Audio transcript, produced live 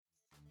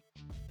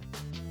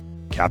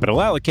Capital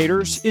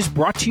Allocators is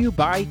brought to you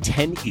by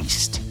 10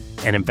 East,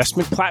 an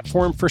investment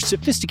platform for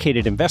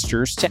sophisticated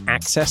investors to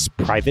access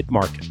private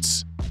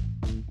markets.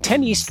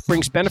 10 East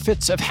brings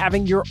benefits of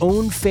having your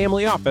own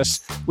family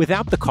office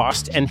without the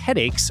cost and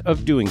headaches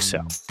of doing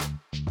so.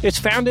 It's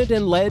founded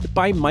and led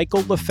by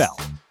Michael LaFell,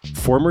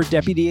 former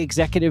Deputy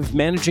Executive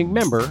Managing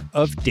Member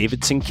of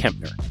Davidson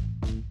Kempner.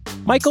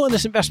 Michael and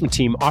his investment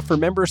team offer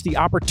members the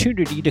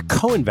opportunity to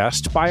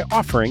co-invest by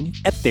offering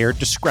at their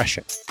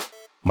discretion.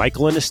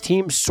 Michael and his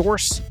team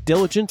source,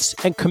 diligence,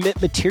 and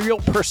commit material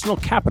personal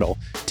capital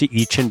to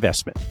each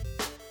investment.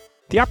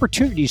 The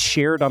opportunities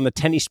shared on the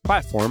 10 East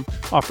platform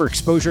offer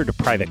exposure to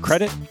private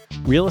credit,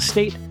 real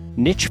estate,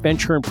 niche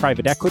venture and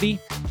private equity,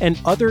 and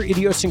other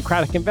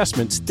idiosyncratic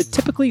investments that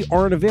typically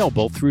aren't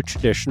available through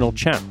traditional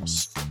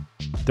channels.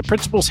 The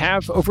principals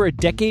have over a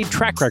decade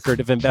track record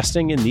of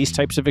investing in these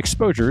types of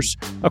exposures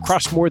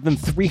across more than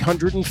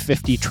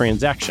 350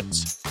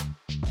 transactions.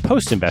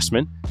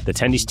 Post-investment, the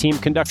 10 East team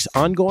conducts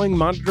ongoing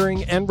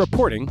monitoring and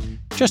reporting,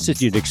 just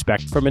as you'd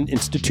expect from an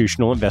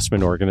institutional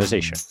investment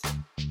organization.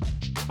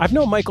 I've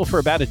known Michael for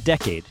about a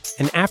decade,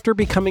 and after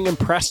becoming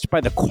impressed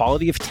by the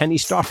quality of 10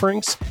 East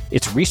offerings,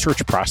 its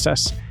research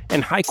process,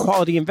 and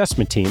high-quality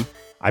investment team,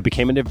 I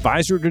became an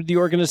advisor to the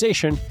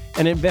organization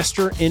and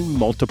investor in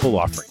multiple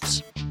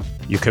offerings.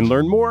 You can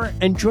learn more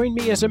and join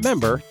me as a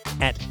member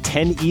at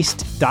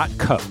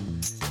 10east.co.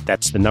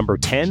 That's the number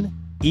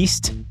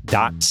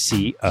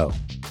 10east.co.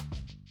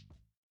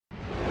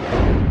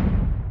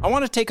 I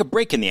want to take a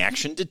break in the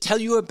action to tell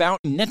you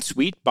about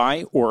NetSuite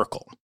by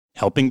Oracle,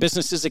 helping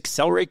businesses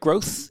accelerate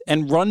growth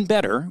and run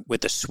better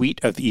with a suite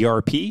of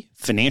ERP,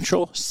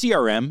 financial,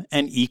 CRM,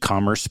 and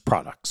e-commerce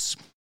products.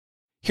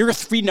 Here are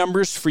three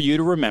numbers for you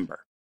to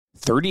remember: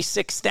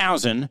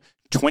 36,000,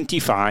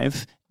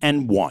 25,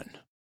 and 1.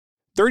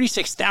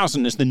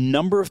 36,000 is the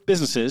number of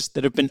businesses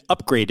that have been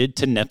upgraded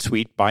to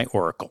NetSuite by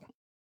Oracle.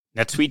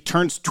 NetSuite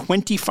turns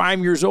 25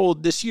 years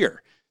old this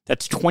year.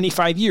 That's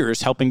 25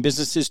 years helping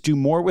businesses do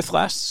more with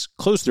less,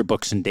 close their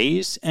books in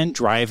days, and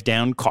drive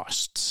down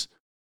costs.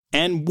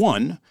 And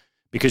 1,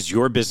 because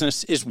your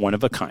business is one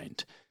of a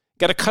kind.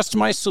 Get a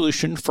customized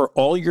solution for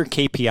all your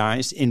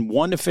KPIs in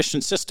one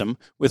efficient system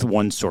with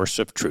one source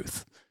of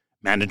truth.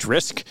 Manage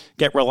risk,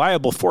 get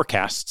reliable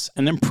forecasts,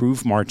 and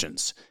improve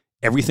margins.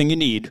 Everything you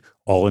need,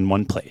 all in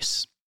one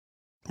place.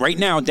 Right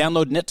now,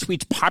 download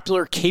NetSuite's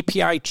popular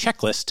KPI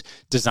checklist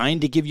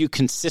designed to give you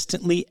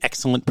consistently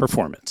excellent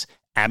performance,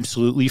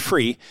 absolutely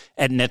free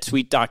at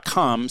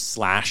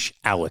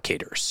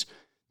netsuite.com/allocators.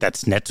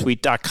 That's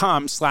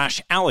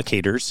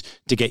netsuite.com/allocators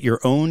to get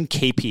your own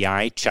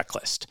KPI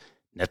checklist.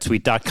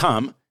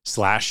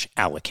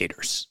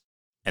 netsuite.com/allocators.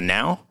 And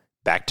now,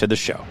 back to the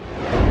show.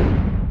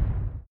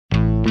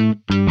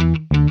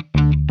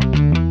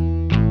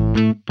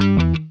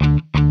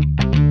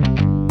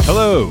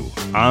 Hello,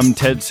 I'm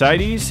Ted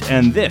Seides,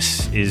 and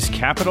this is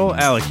Capital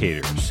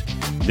Allocators.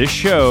 This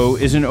show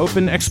is an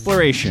open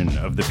exploration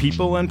of the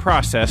people and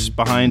process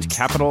behind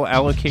capital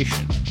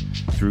allocation.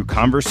 Through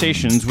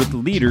conversations with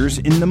leaders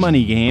in the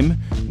money game,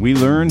 we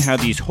learn how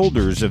these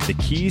holders of the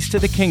keys to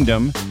the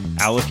kingdom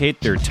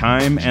allocate their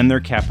time and their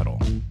capital.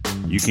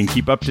 You can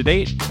keep up to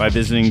date by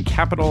visiting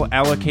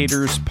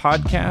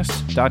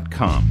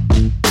capitalallocatorspodcast.com.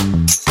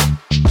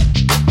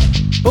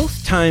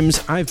 Both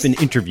times I've been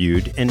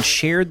interviewed and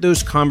shared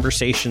those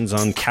conversations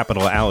on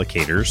Capital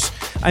Allocators,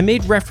 I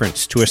made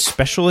reference to a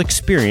special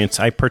experience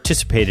I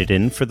participated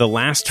in for the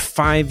last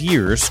 5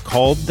 years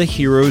called the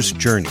Hero's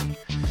Journey.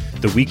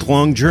 The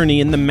week-long journey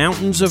in the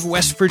mountains of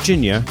West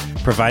Virginia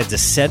provides a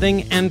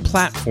setting and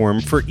platform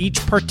for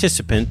each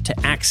participant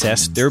to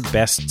access their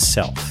best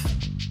self.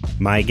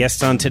 My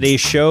guest on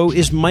today's show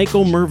is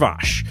Michael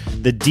Mervosh,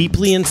 the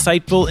deeply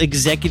insightful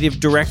executive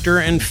director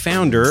and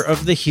founder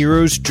of the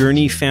Hero's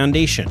Journey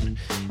Foundation,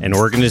 an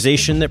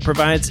organization that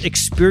provides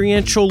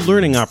experiential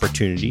learning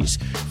opportunities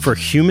for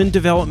human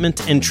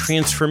development and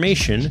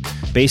transformation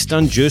based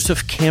on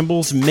Joseph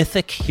Campbell's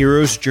mythic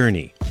Hero's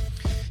Journey.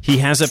 He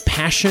has a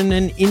passion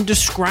and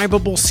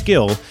indescribable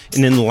skill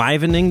in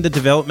enlivening the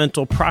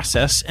developmental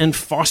process and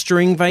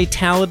fostering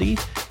vitality,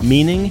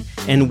 meaning,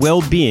 and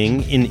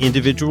well-being in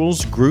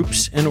individuals,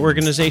 groups, and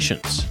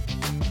organizations.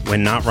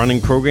 When not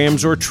running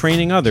programs or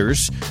training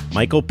others,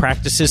 Michael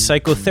practices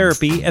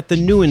psychotherapy at the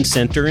Newen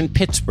Center in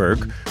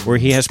Pittsburgh, where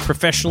he has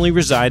professionally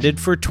resided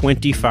for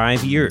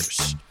 25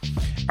 years.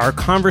 Our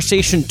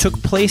conversation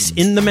took place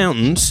in the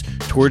mountains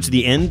towards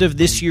the end of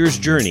this year's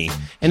journey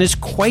and is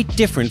quite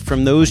different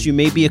from those you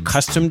may be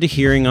accustomed to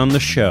hearing on the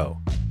show.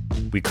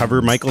 We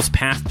cover Michael's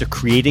path to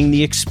creating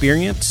the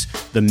experience,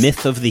 the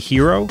myth of the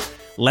hero,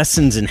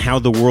 lessons in how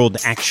the world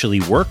actually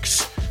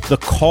works, the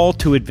call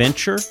to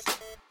adventure,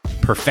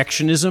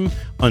 perfectionism,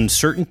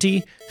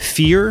 uncertainty,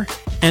 fear,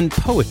 and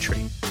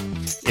poetry.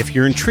 If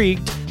you're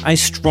intrigued, I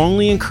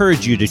strongly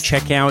encourage you to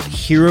check out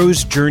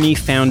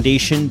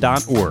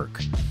heroesjourneyfoundation.org.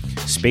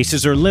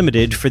 Spaces are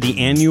limited for the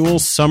annual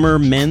summer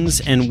men's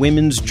and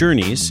women's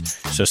journeys,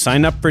 so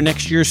sign up for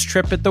next year's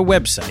trip at the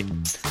website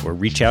or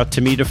reach out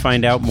to me to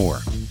find out more.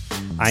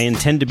 I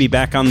intend to be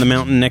back on the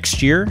mountain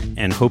next year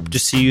and hope to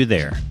see you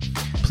there.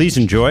 Please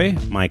enjoy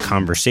my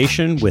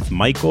conversation with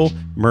Michael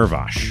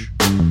Mervosh.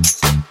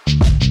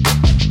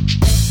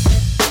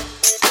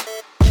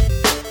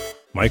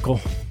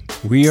 Michael,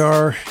 we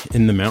are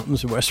in the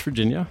mountains of West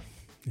Virginia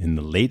in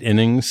the late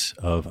innings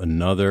of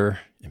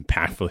another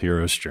impactful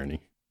hero's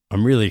journey.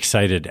 I'm really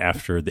excited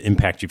after the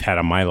impact you've had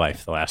on my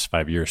life the last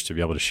 5 years to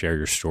be able to share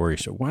your story.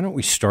 So why don't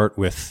we start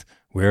with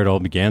where it all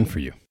began for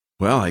you?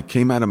 Well, I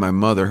came out of my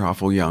mother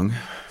awful young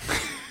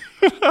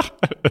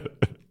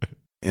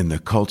in the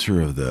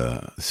culture of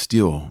the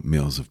steel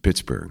mills of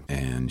Pittsburgh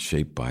and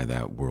shaped by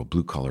that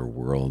blue-collar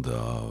world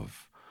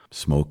of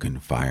smoke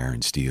and fire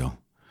and steel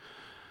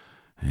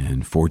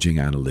and forging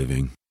out a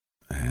living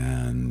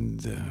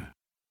and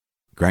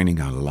grinding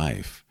out a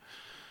life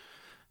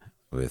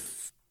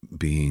with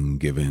being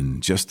given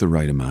just the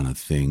right amount of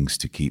things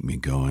to keep me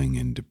going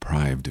and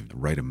deprived of the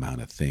right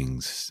amount of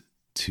things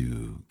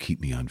to keep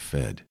me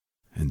unfed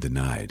and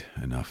denied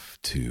enough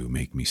to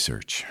make me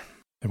search.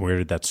 And where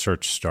did that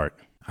search start?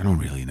 I don't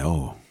really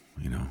know,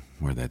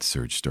 where that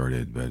search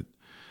started, but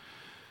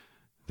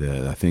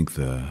I think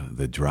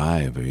the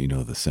drive,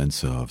 the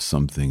sense of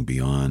something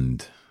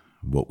beyond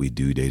what we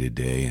do day to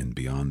day and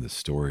beyond the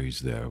stories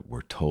that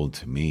were told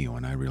to me.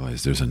 When I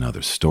realized there's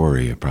another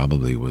story, it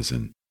probably was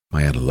in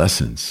my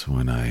adolescence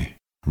when I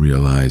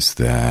realized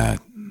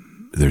that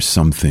there's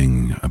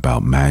something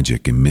about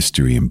magic and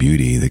mystery and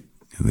beauty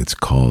that's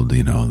called,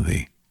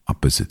 the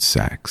opposite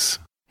sex.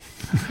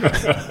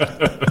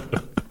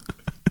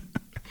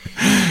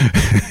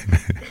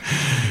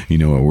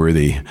 A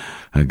worthy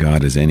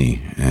God as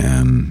any,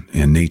 and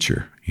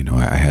nature.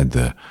 I had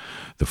the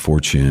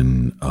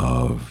fortune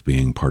of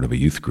being part of a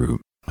youth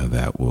group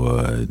that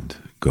would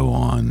go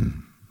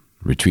on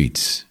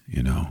retreats,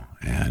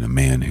 and a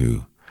man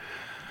who,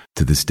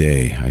 to this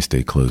day, I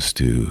stay close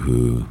to,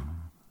 who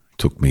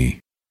took me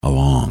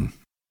along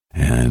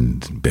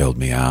and bailed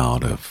me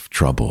out of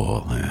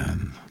trouble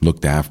and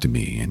looked after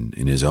me and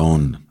in his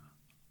own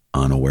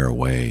unaware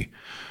way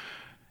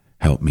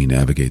helped me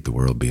navigate the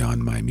world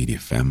beyond my immediate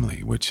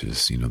family, which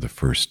is, the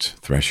first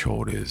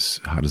threshold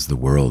is how does the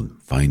world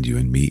find you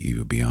and meet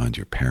you beyond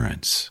your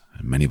parents?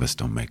 And many of us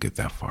don't make it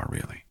that far,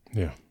 really.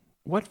 Yeah.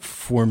 What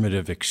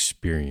formative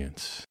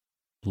experience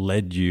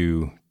led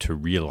you to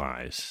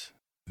realize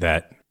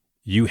that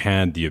you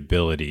had the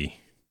ability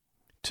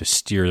to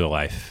steer the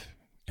life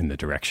in the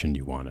direction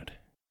you wanted?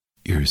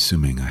 You're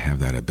assuming I have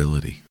that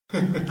ability.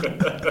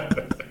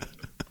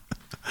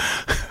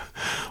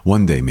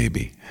 One day,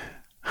 maybe.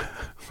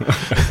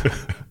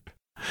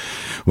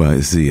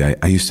 Well, see,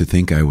 I used to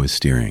think I was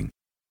steering,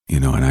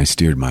 and I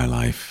steered my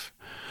life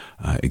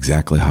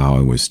exactly how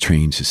I was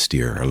trained to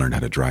steer. I learned how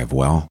to drive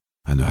well.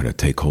 I knew how to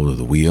take hold of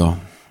the wheel.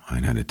 I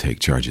knew how to take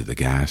charge of the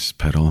gas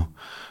pedal.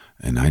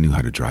 And I knew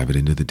how to drive it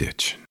into the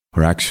ditch.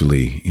 Or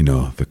actually,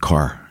 the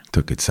car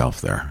took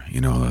itself there,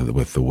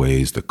 with the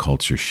ways the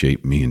culture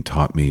shaped me and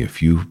taught me.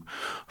 If you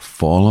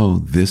follow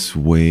this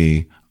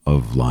way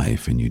of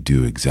life and you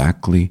do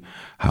exactly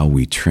how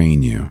we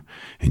train you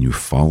and you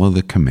follow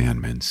the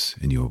commandments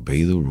and you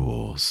obey the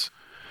rules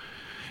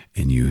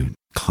and you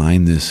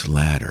climb this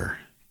ladder,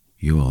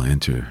 you will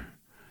enter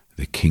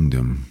the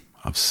kingdom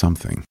of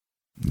something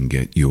and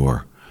get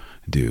your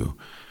due.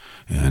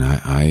 And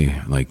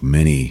I like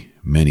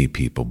many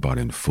people, bought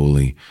in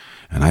fully,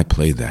 and I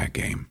played that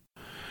game.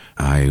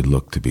 I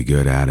looked to be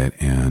good at it,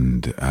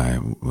 and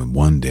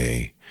one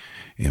day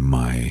in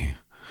my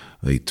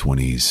late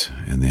 20s,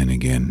 and then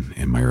again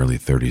in my early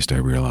 30s, I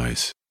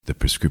realized the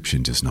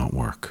prescription does not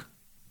work,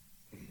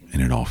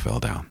 and it all fell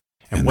down,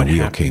 and the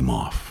wheel came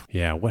off.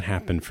 Yeah, what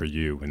happened for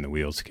you when the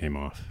wheels came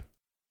off?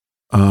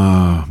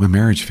 My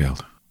marriage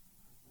failed,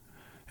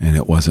 and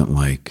it wasn't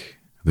like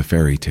the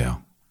fairy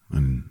tale.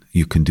 And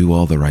you can do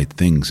all the right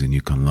things and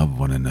you can love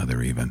one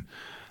another even.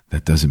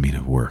 That doesn't mean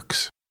it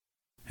works.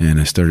 And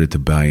I started to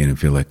buy in and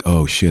feel like,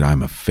 oh shit,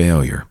 I'm a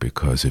failure,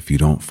 because if you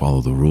don't follow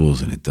the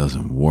rules and it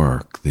doesn't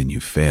work, then you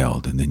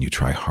failed, and then you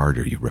try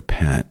harder, you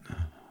repent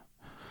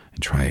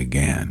and try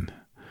again.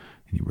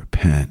 And you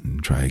repent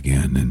and try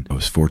again. And I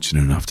was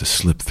fortunate enough to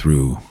slip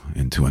through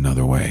into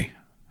another way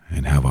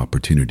and have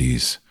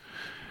opportunities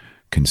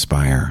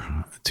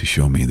conspire to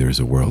show me there's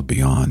a world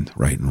beyond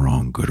right and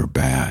wrong, good or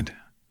bad.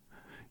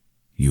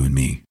 You and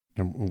me.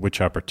 And which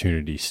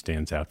opportunity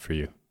stands out for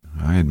you?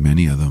 I had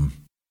many of them,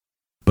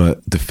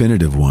 but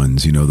definitive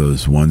ones,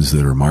 those ones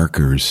that are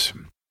markers.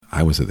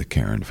 I was at the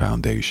Cairn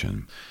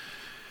Foundation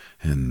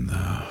in,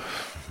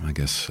 I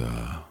guess,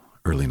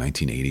 early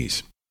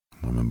 1980s.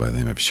 A woman by the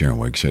name of Sharon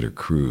Wegscheider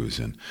Cruz.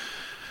 And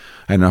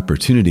I had an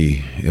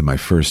opportunity at my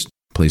first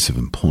place of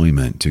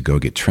employment to go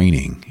get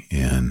training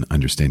in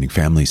understanding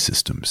family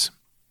systems.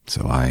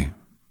 So I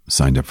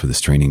signed up for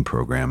this training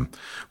program,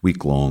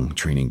 week-long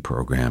training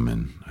program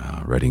in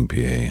Reading, PA,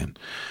 and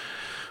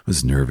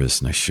was nervous.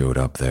 And I showed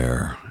up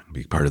there,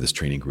 be part of this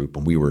training group,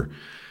 and we were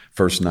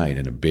first night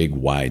in a big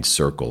wide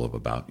circle of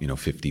about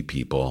 50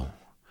 people.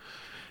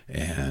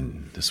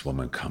 And this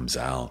woman comes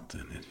out,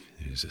 and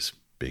there's this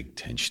big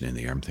tension in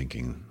the air. I'm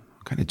thinking,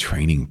 what kind of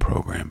training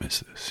program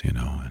is this,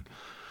 And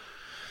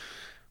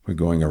we're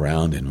going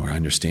around and we're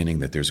understanding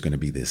that there's going to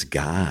be this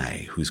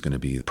guy who's going to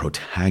be the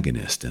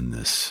protagonist in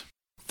this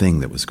thing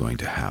that was going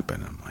to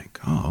happen. I'm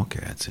like, oh, okay,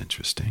 that's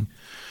interesting.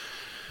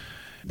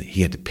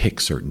 He had to pick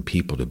certain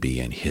people to be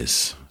in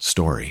his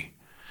story.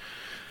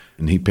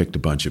 And he picked a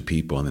bunch of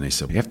people, and then they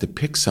said, you have to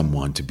pick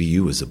someone to be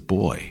you as a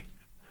boy.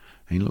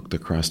 And he looked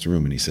across the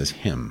room and he says,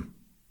 him.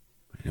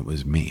 And it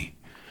was me.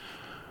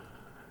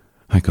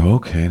 I go,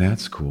 okay,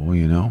 that's cool,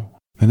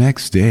 The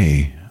next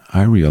day,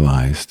 I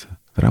realized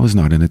that I was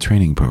not in a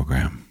training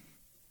program,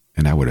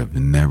 and I would have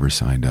never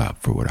signed up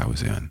for what I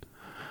was in.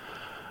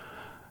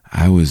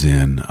 I was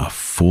in a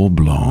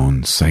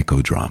full-blown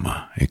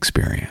psychodrama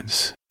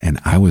experience, and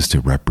I was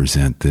to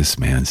represent this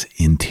man's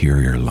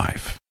interior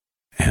life,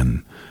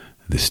 and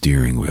the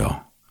steering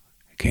wheel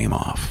came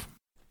off.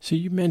 So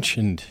you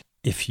mentioned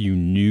if you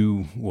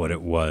knew what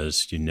it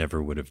was, you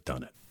never would have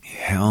done it.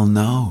 Hell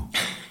no.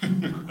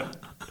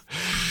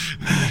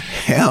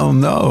 Hell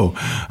no.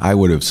 I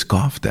would have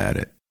scoffed at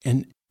it.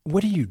 And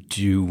what do you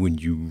do when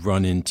you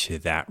run into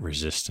that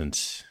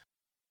resistance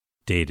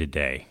day to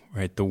day,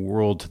 right? The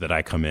world that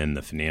I come in,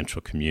 the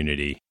financial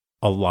community,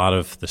 a lot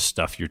of the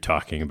stuff you're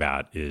talking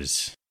about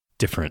is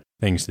different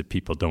things that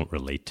people don't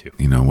relate to.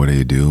 What do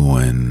you do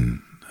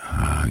when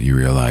you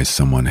realize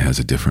someone has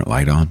a different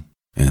light on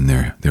and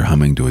they're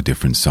humming to a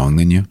different song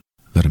than you?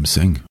 Let them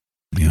sing.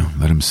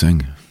 Let them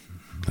sing.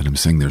 Let them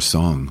sing their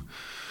song.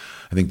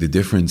 I think the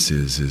difference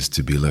is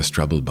to be less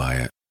troubled by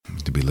it,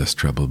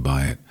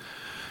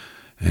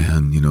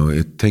 And,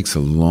 it takes a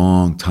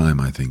long time,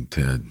 I think,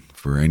 Ted,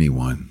 for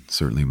anyone,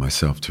 certainly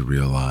myself, to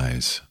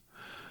realize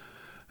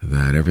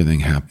that everything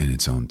happened in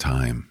its own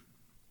time,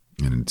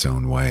 in its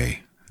own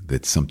way,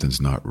 that something's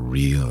not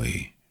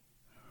really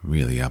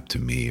up to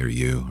me or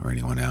you or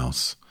anyone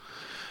else.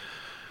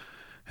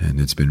 And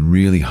it's been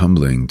really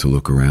humbling to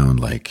look around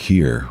like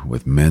here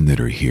with men that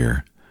are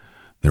here.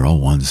 They're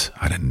all ones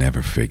I'd have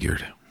never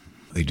figured.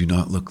 They do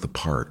not look the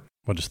part.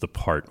 What is the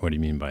part? What do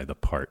you mean by the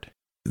part?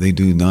 They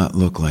do not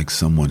look like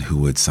someone who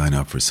would sign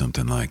up for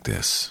something like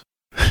this.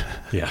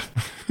 Yeah,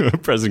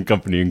 present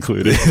company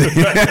included.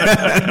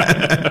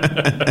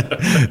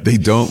 They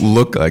don't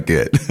look like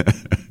it.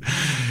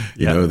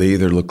 They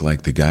either look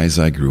like the guys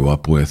I grew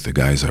up with, the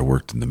guys I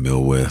worked in the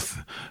mill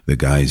with, the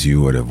guys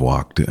you would have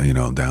walked,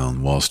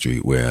 down Wall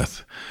Street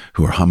with,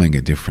 who are humming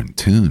a different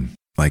tune,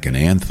 like an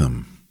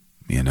anthem,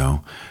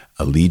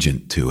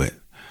 allegiant to it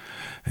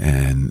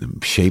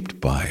and shaped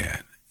by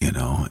it,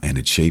 and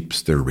it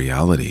shapes their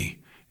reality.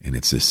 And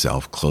it's this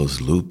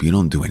self-closed loop. You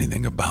don't do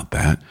anything about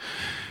that.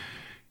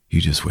 You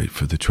just wait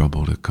for the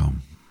trouble to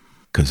come,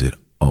 because it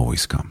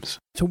always comes.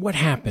 So what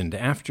happened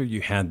after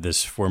you had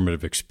this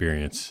formative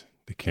experience,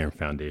 the Cairn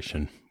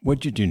Foundation?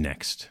 What'd you do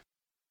next?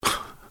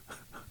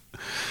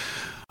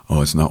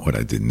 Oh, it's not what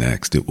I did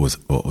next. It was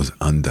what was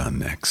undone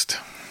next.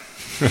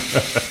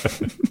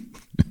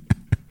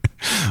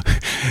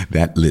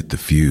 That lit the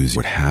fuse.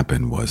 What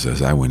happened was,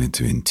 as I went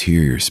into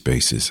interior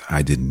spaces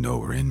I didn't know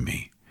were in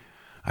me.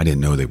 I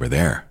didn't know they were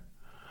there.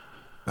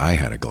 I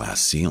had a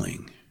glass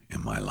ceiling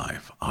in my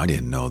life. I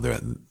didn't know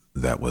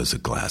that was a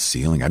glass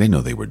ceiling. I didn't know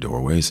they were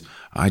doorways.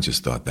 I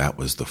just thought that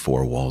was the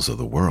four walls of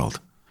the world.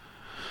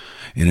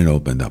 And it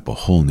opened up a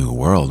whole new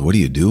world. What do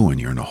you do when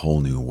you're in a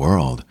whole new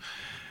world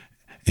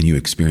and you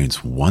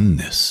experience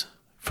oneness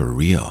for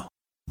real?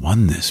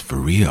 Oneness for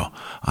real.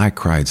 I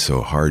cried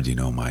so hard,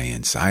 my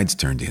insides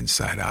turned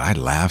inside out. I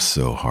laughed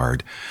so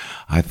hard,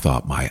 I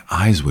thought my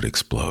eyes would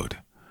explode.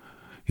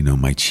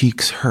 My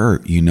cheeks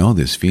hurt.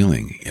 This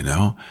feeling,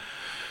 And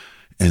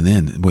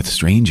then with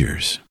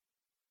strangers.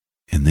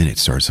 And then it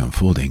starts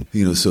unfolding.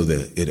 So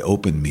that it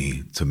opened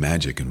me to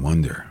magic and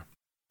wonder.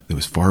 It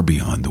was far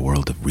beyond the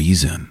world of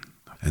reason.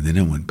 And then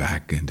I went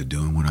back into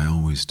doing what I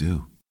always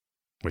do.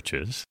 Which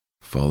is?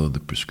 Follow the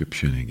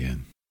prescription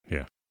again.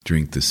 Yeah.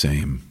 Drink the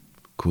same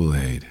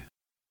Kool-Aid.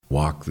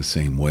 Walk the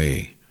same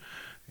way.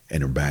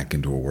 Enter back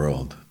into a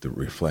world that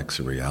reflects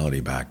a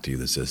reality back to you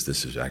that says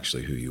this is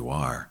actually who you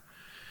are.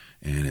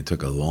 And it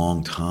took a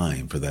long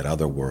time for that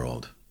other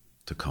world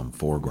to come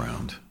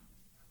foreground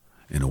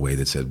in a way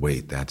that said,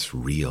 wait, that's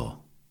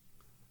real.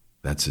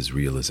 That's as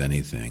real as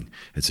anything.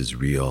 It's as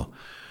real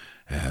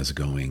as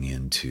going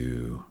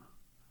into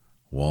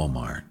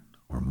Walmart,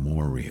 or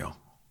more real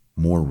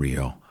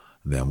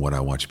than what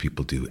I watch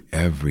people do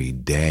every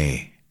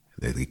day.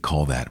 They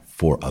call that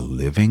for a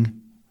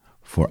living.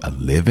 For a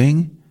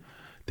living?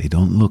 They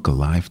don't look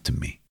alive to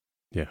me.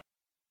 Yeah.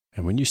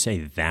 And when you say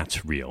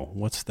that's real,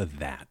 what's the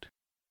that?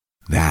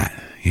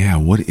 That, yeah,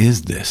 what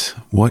is this?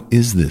 What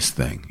is this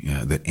thing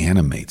that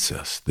animates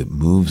us, that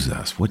moves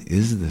us? What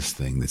is this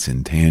thing that's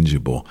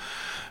intangible,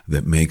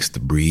 that makes the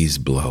breeze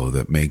blow,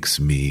 that makes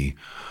me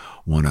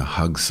want to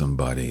hug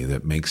somebody,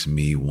 that makes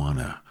me want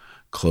to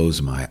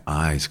close my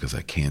eyes because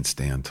I can't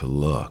stand to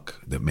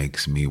look, that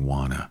makes me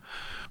want to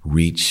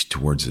reach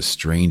towards a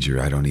stranger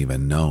I don't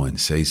even know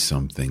and say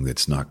something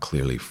that's not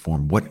clearly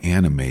formed? What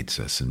animates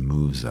us and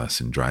moves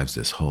us and drives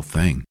this whole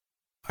thing?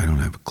 I don't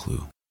have a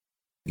clue.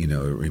 It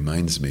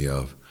reminds me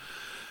of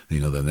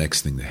the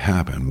next thing that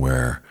happened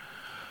where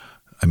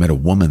I met a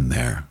woman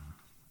there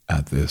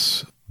at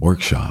this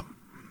workshop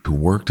who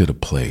worked at a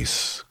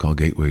place called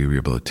Gateway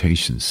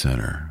Rehabilitation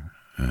Center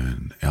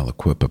in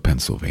Aliquippa,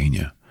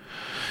 Pennsylvania.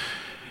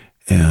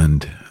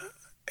 And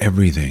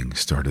everything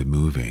started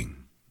moving.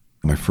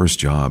 My first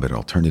job at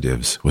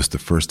Alternatives was the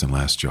first and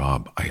last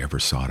job I ever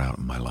sought out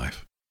in my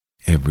life.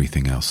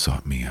 Everything else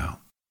sought me out.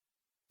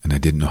 And I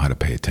didn't know how to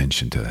pay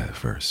attention to that at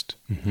first.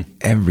 Mm-hmm.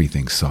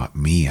 Everything sought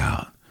me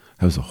out.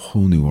 That was a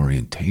whole new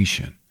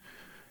orientation.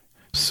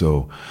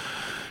 So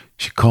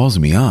she calls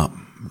me up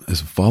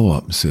as a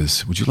follow-up and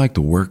says, "Would you like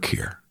to work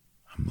here?"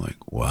 I'm like,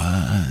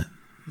 "What?"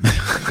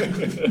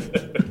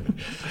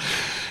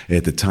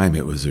 At the time,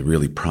 it was a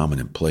really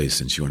prominent place,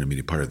 and she wanted me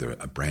to be part of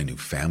a brand new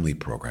family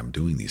program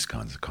doing these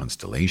kinds of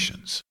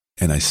constellations.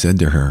 And I said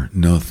to her,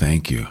 "No,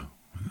 thank you.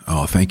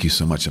 Oh, thank you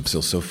so much. I'm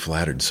still so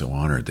flattered, so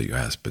honored that you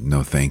asked, but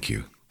no, thank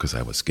you," because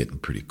I was getting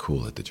pretty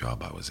cool at the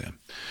job I was in.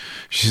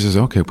 She says,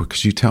 "Okay, but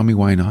could you tell me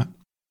why not?"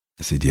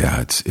 I said, "Yeah,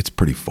 it's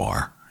pretty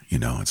far.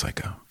 It's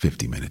like a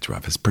 50-minute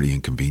drive. It's pretty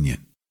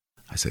inconvenient."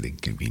 I said,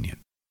 "Inconvenient."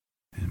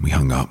 And we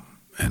hung up,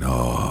 and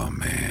oh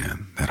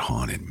man, that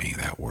haunted me,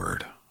 that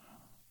word.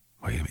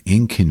 Wait,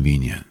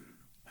 inconvenient,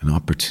 an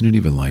opportunity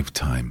of a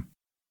lifetime.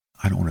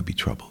 I don't want to be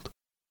troubled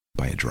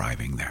by a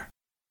driving there.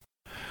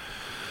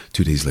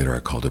 2 days later, I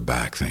called her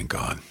back, thank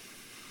God.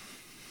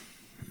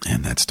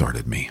 And that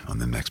started me on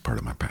the next part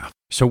of my path.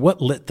 So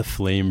what lit the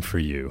flame for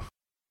you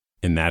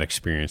in that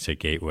experience at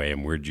Gateway,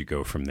 and where'd you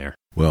go from there?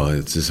 Well,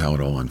 it's just how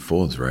it all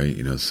unfolds, right?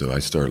 So I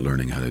start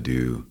learning how to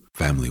do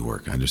family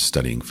work. I'm just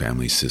studying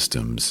family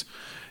systems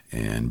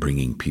and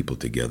bringing people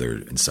together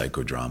in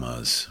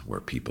psychodramas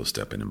where people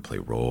step in and play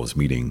roles,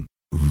 meeting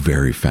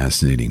very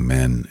fascinating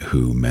men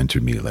who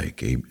mentored me,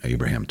 like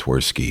Abraham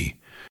Tversky,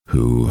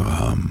 who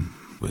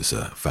was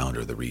a founder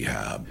of the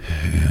rehab.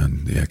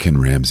 And Ken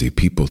Ramsey.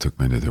 People took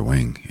me under their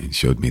wing and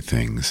showed me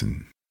things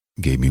and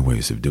gave me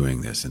ways of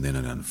doing this. And then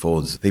it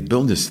unfolds. They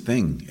built this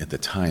thing at the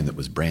time that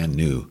was brand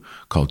new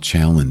called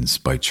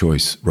Challenge by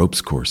Choice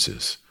ropes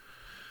courses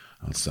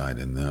outside.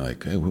 And they're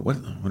like, "Hey,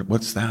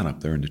 what's that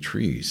up there in the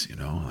trees?"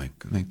 And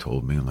they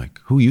told me, like,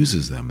 "Who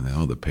uses them?"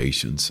 And the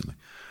patients. And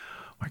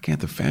why can't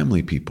the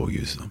family people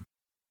use them?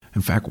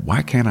 In fact,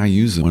 why can't I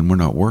use them when we're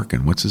not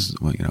working?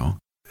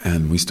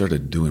 And we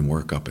started doing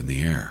work up in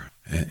the air.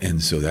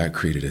 And so that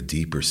created a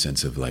deeper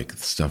sense of like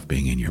stuff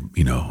being in your,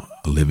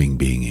 a living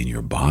being in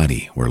your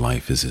body, where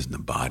life is in the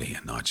body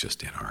and not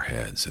just in our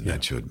heads. And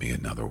that showed me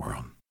another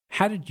world.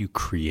 How did you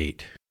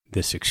create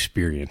this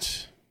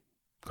experience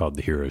called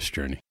the hero's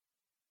journey?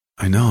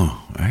 I know,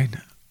 right?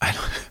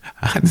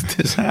 How did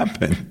this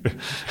happen?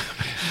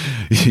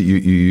 you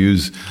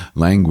use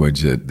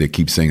language that they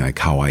keep saying, like,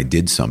 how I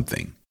did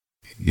something.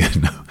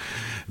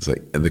 It's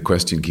like, and the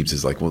question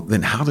is like, well,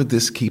 then how did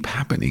this keep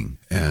happening?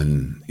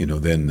 And,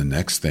 then the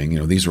next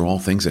thing, these are all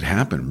things that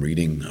happen. I'm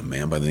reading a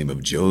man by the name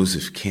of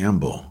Joseph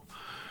Campbell.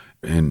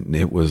 And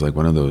it was like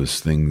one of those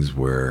things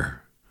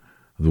where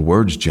the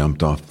words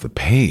jumped off the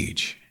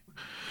page.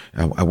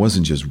 I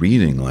wasn't just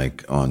reading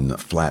like on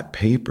flat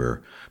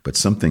paper, but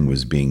something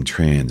was being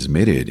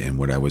transmitted in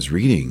what I was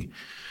reading.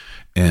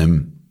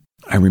 And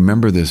I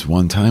remember this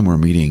one time we're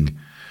meeting.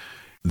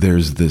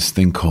 There's this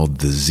thing called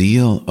the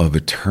zeal of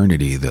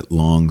eternity that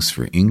longs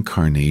for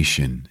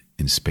incarnation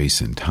in space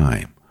and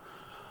time.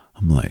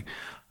 I'm like,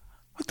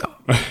 what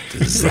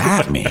does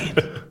that mean?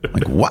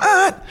 Like,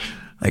 what?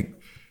 Like,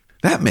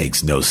 that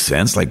makes no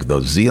sense. Like,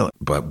 the zeal,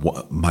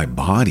 but my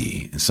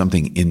body and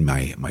something in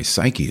my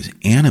psyche is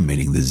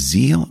animating the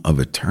zeal of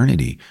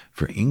eternity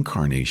for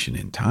incarnation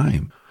in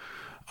time.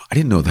 I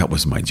didn't know that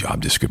was my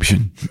job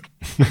description.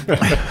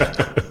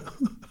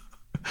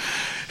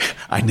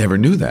 I never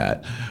knew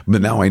that,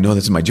 but now I know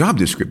that's my job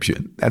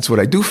description. That's what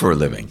I do for a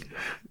living.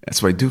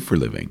 That's what I do for a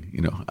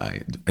living.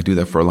 I do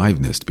that for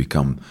aliveness, to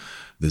become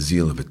the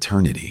zeal of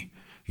eternity.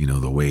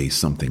 The way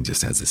something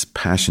just has this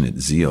passionate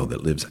zeal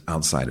that lives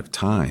outside of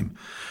time,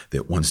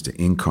 that wants to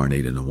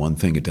incarnate into one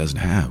thing it doesn't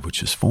have,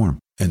 which is form.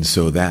 And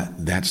so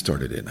that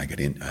started it.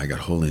 And I got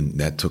whole in.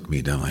 That took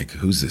me down like,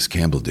 who's this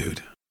Campbell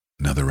dude?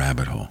 Another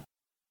rabbit hole,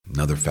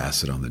 another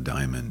facet on the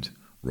diamond.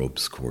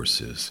 Ropes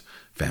courses,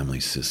 family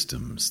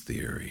systems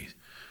theory,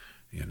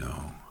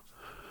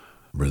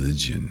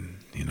 religion,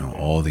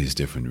 all these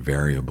different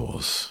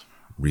variables,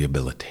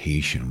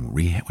 rehabilitation.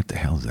 What the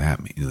hell does that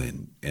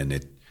mean? And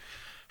it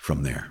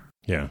from there.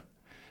 Yeah.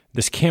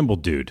 This Campbell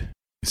dude.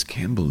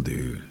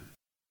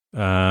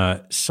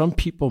 Some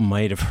people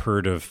might have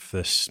heard of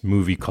this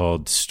movie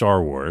called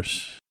Star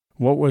Wars.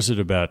 What was it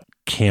about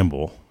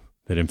Campbell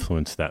that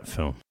influenced that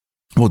film?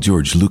 Well,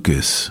 George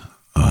Lucas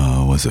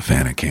was a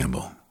fan of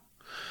Campbell.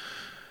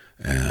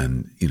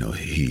 And,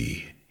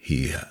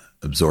 he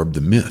absorbed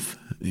the myth,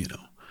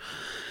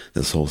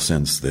 this whole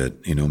sense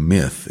that,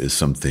 myth is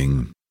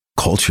something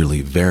culturally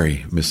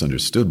very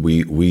misunderstood.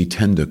 We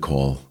tend to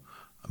call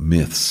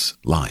myths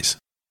lies.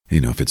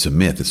 If it's a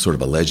myth, it's sort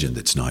of a legend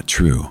that's not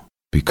true,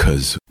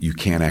 because you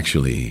can't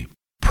actually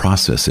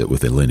process it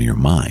with a linear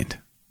mind.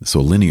 So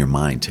a linear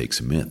mind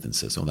takes a myth and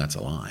says, oh, that's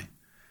a lie.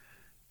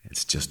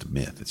 It's just a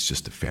myth. It's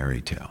just a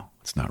fairy tale.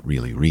 It's not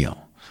really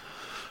real.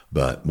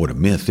 But what a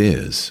myth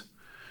is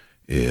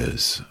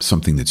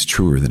something that's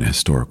truer than a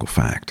historical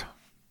fact,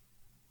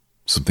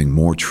 something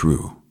more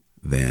true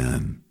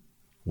than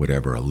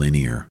whatever a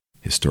linear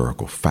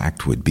historical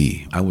fact would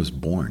be. I was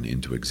born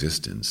into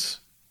existence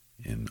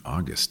in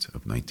August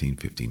of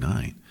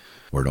 1959,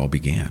 where it all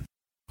began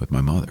with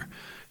my mother.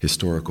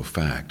 Historical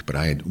fact,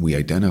 but we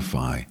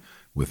identify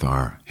with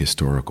our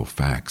historical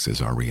facts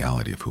as our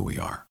reality of who we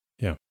are.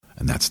 Yeah.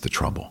 And that's the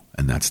trouble,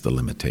 and that's the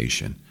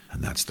limitation,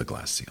 and that's the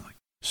glass ceiling.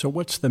 So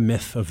what's the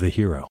myth of the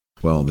hero?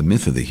 Well, the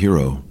myth of the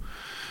hero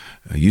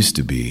used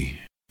to be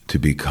to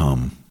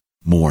become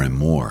more and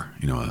more,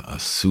 a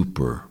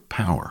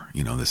superpower,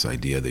 this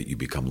idea that you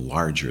become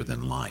larger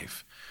than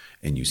life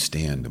and you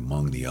stand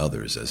among the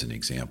others as an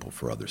example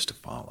for others to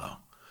follow.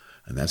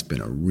 And that's been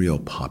a real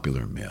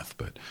popular myth.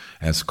 But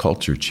as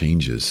culture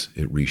changes,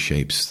 it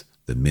reshapes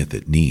the myth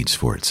it needs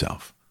for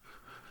itself.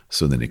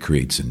 So then it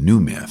creates a new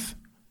myth,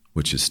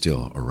 which is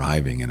still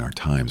arriving in our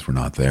times. We're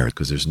not there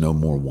because there's no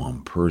more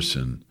one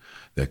person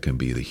that can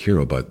be the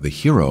hero. But the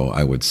hero,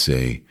 I would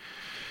say,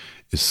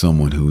 is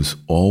someone who's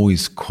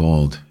always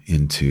called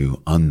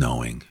into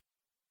unknowing,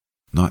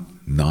 not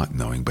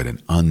knowing, but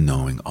an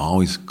unknowing,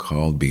 always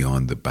called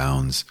beyond the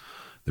bounds,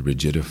 the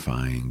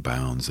rigidifying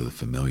bounds of the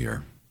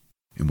familiar.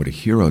 And what a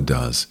hero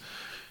does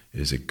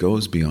is it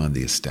goes beyond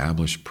the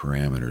established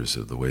parameters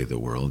of the way the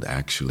world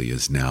actually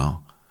is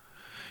now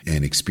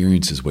and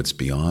experiences what's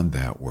beyond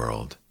that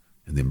world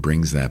and then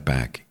brings that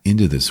back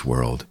into this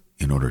world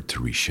in order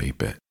to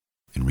reshape it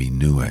and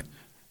renew it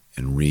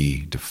and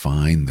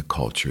redefine the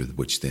culture,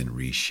 which then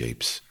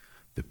reshapes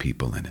the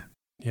people in it.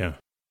 Yeah.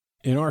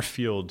 In our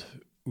field,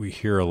 we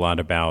hear a lot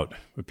about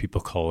what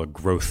people call a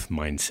growth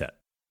mindset.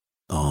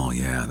 Oh,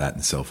 yeah, that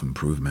and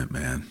self-improvement,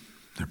 man.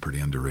 They're pretty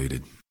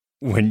underrated.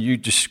 When you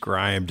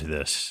described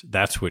this,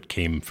 that's what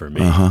came for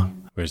me,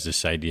 was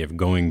this idea of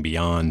going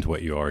beyond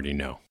what you already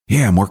know.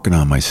 Yeah, I'm working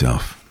on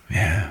myself.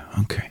 Yeah,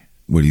 okay.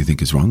 What do you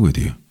think is wrong with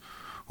you?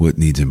 What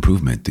needs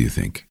improvement, do you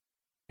think?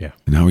 Yeah.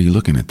 And how are you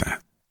looking at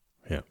that?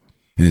 Yeah.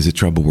 And is it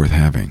trouble worth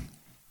having?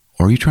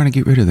 Or are you trying to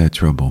get rid of that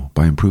trouble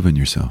by improving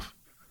yourself?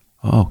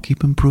 Oh,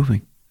 keep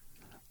improving.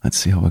 Let's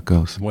see how it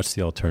goes. What's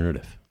the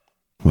alternative?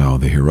 Well,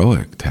 the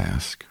heroic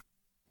task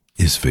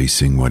is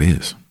facing what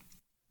is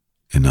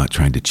and not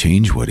trying to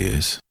change what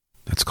is.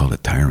 That's called a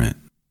tyrant.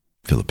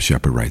 Philip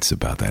Shepard writes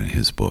about that in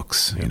his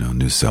books,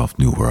 New Self,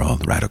 New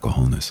World, Radical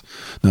Wholeness.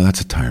 No,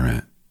 that's a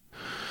tyrant.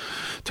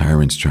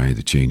 Tyrants trying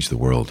to change the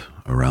world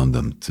around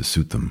them to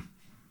suit them.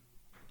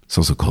 It's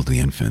also called the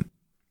infant.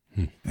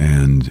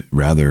 And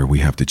rather, we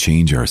have to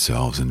change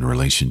ourselves in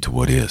relation to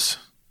what is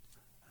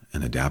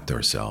and adapt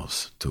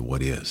ourselves to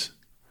what is.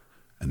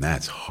 And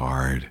that's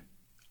hard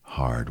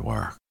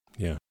work.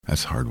 Yeah.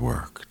 That's hard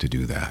work to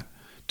do that,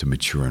 to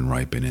mature and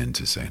ripen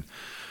into saying,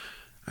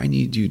 I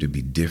need you to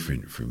be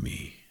different from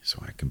me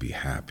so I can be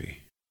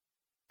happy.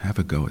 Have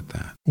a go at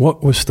that.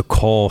 What was the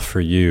call for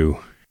you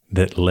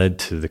that led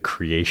to the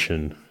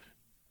creation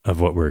of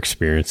what we're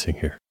experiencing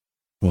here?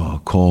 Well, a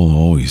call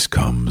always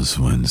comes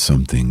when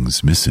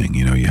something's missing.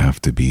 You have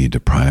to be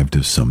deprived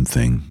of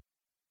something.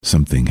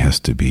 Something has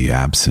to be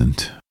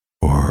absent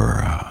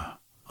or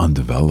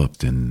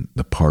undeveloped, and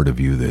the part of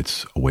you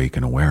that's awake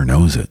and aware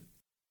knows it.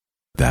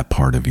 That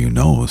part of you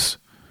knows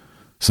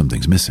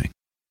something's missing.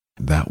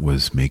 That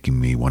was making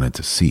me wanted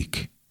to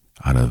seek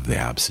out of the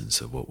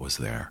absence of what was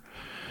there.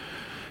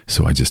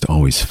 So I just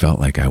always felt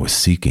like I was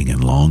seeking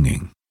and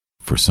longing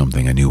for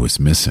something I knew was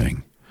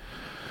missing.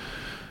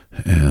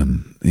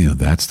 And,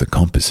 that's the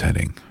compass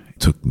heading. It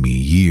took me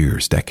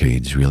years,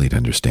 decades, really to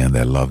understand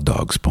that Love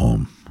Dogs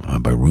poem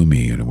by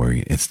Rumi,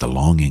 where it's the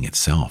longing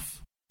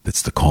itself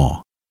that's the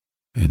call.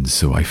 And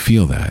so I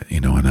feel that,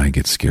 and I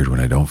get scared when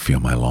I don't feel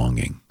my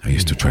longing. I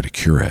used to try to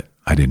cure it.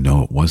 I didn't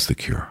know it was the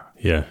cure.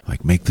 Yeah.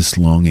 Like, make this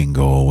longing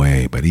go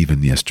away. But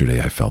even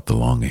yesterday, I felt the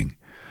longing.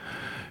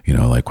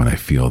 Like when I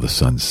feel the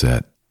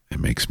sunset, it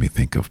makes me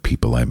think of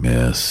people I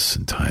miss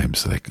and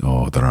times like,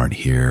 that aren't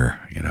here,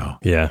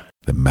 Yeah.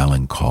 The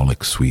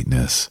melancholic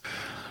sweetness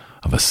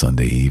of a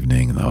Sunday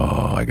evening.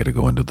 Oh, I got to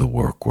go into the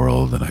work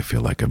world and I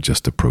feel like I'm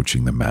just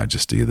approaching the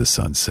majesty of the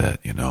sunset,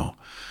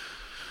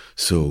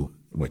 So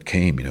what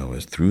came,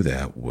 is through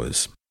that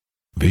was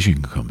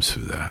vision comes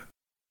through that.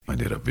 I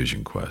did a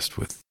vision quest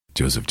with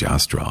Joseph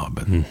Jastrow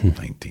in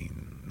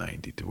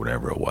 1992,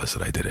 whatever it was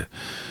that I did it.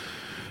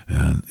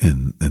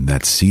 And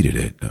that seeded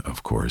it,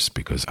 of course,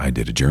 because I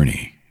did a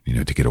journey,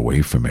 to get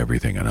away from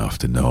everything enough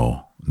to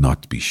know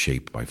not to be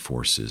shaped by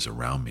forces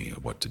around me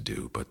of what to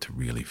do, but to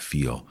really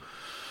feel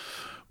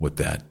what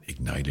that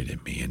ignited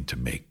in me and to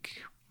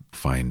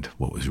find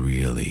what was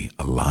really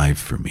alive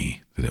for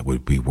me, that it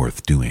would be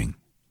worth doing.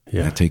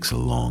 Yeah. That takes a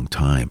long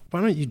time.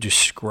 Why don't you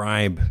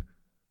describe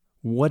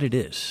what it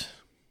is,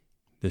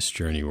 this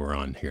journey we're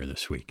on here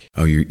this week?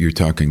 Oh, you're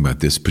talking about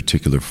this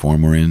particular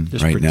form we're in right now?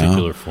 This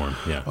particular form,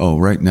 yeah. Oh,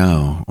 right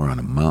now we're on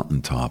a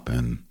mountaintop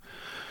in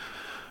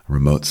a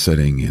remote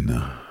setting in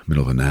the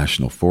middle of a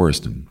national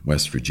forest in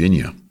West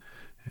Virginia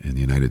in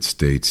the United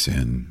States.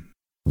 And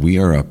We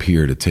are up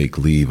here to take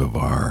leave of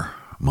our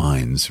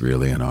minds,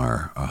 really, and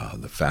our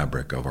the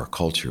fabric of our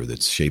culture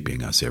that's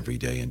shaping us every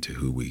day into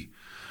who we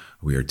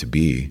are to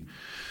be.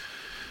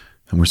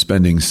 And we're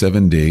spending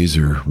 7 days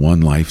or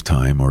one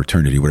lifetime or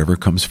eternity, whatever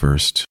comes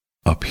first,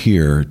 up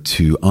here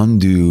to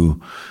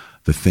undo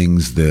the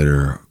things that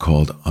are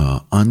called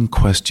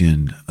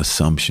unquestioned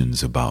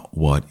assumptions about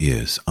what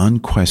is.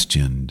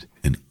 Unquestioned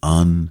and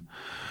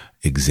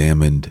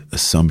unexamined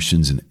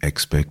assumptions and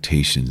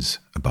expectations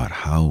about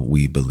how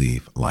we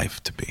believe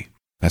life to be.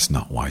 That's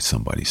not why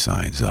somebody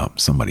signs up.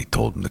 Somebody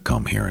told them to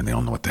come here and they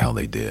don't know what the hell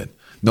they did.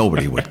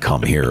 Nobody would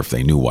come here if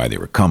they knew why they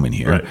were coming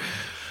here. Right.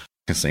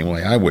 The same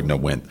way I wouldn't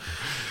have went.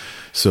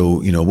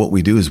 So, what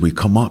we do is we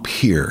come up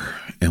here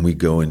and we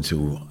go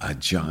into a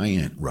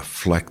giant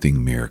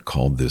reflecting mirror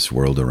called this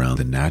world around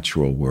the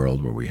natural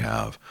world where we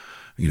have,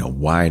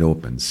 wide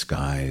open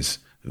skies,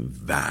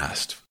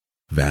 vast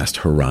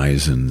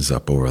horizons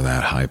up over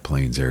that high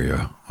plains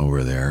area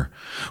over there.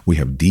 We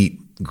have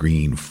deep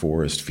green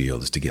forest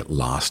fields to get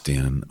lost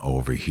in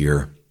over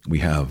here. We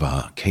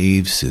have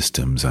cave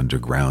systems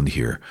underground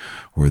here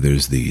where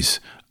there's these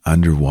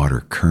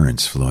underwater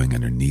currents flowing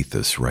underneath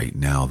us right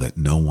now that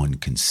no one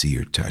can see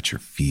or touch or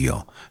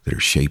feel, that are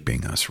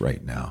shaping us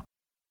right now.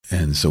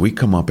 And so we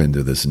come up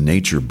into this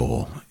nature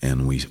bowl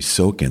and we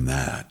soak in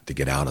that to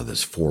get out of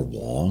this four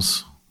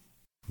walls,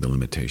 the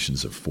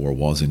limitations of four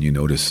walls. And you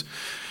notice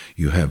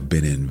you have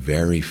been in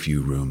very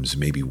few rooms,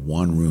 maybe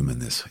one room in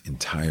this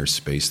entire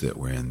space that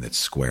we're in that's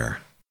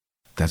square.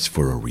 That's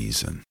for a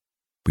reason.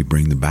 We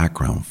bring the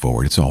background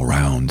forward. It's all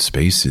round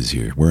spaces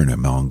here. We're in a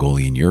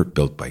Mongolian yurt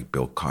built by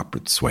Bill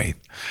Copperthwaite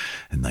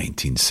in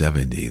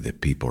 1970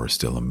 that people are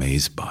still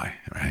amazed by,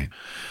 right?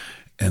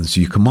 And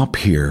so you come up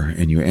here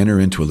and you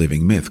enter into a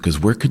living myth, because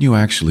where can you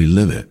actually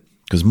live it?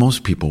 Because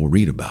most people will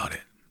read about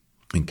it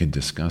and can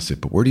discuss it.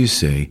 But where do you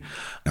say,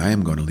 I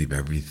am going to leave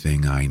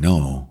everything I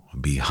know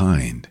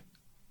behind,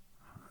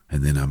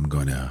 and then I'm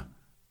going to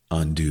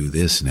undo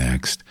this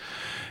next,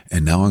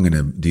 and now I'm going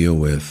to deal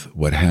with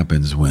what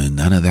happens when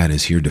none of that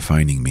is here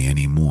defining me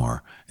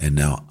anymore, and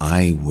now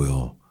I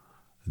will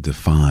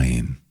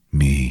define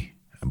me,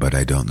 but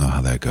I don't know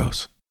how that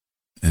goes.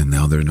 And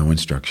now there are no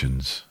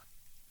instructions,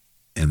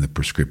 and the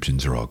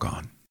prescriptions are all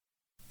gone.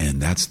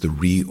 And that's the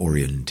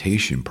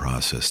reorientation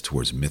process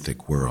towards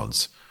mythic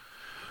worlds,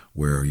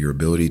 where your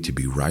ability to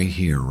be right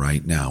here,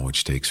 right now,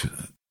 which takes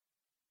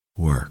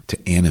work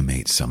to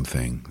animate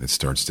something that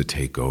starts to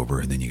take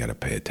over, and then you got to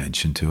pay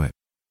attention to it.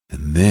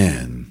 And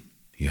then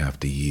you have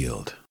to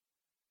yield.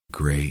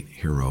 Great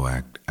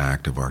heroic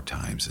act of our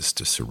times is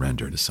to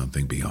surrender to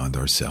something beyond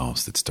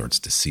ourselves that starts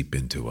to seep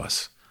into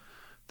us.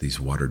 These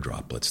water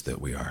droplets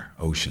that we are,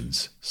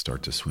 oceans,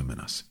 start to swim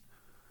in us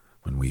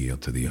when we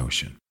yield to the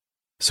ocean.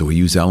 So we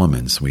use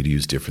elements. We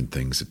use different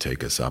things to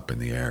take us up in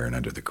the air and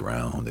under the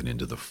ground and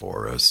into the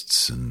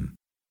forests and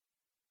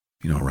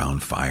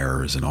around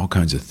fires and all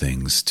kinds of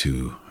things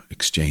to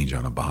exchange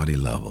on a body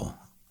level,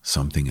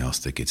 something else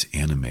that gets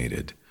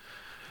animated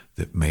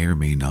that may or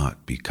may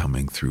not be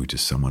coming through to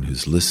someone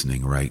who's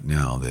listening right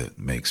now that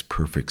makes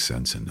perfect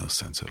sense and no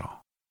sense at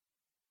all.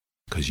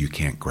 Because you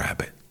can't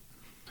grab it.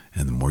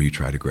 And the more you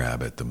try to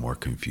grab it, the more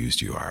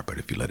confused you are. But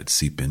if you let it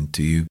seep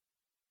into you,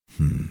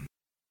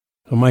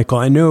 So Michael,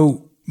 I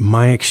know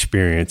my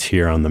experience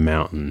here on the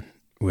mountain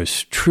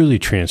was truly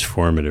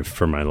transformative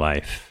for my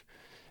life.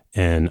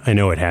 And I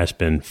know it has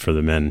been for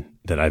the men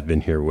that I've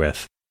been here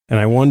with. And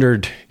I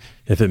wondered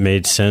if it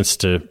made sense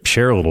to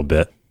share a little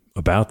bit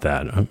about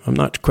that. I'm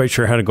not quite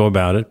sure how to go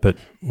about it, but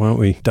why don't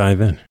we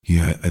dive in?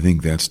 Yeah, I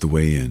think that's the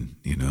way in,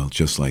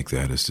 just like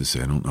that, is to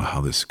say, I don't know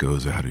how this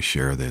goes or how to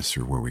share this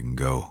or where we can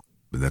go,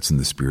 but that's in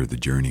the spirit of the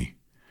journey.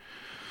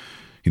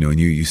 And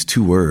you use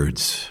two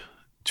words,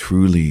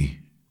 truly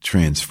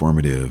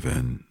transformative,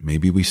 and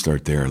maybe we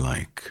start there,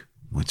 like,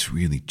 what's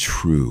really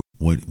true?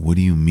 What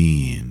do you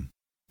mean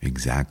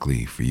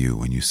exactly for you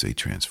when you say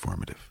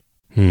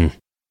transformative?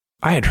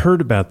 I had heard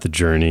about the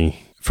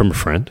journey from a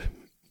friend,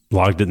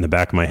 logged it in the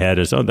back of my head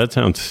as, that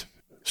sounds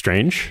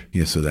strange.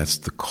 Yeah, so that's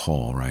the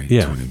call, right?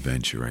 Yeah. To an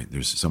adventure, right?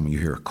 There's someone, you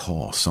hear a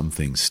call,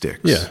 something sticks.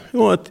 Yeah,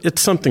 well,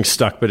 it's something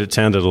stuck, but it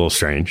sounded a little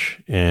strange.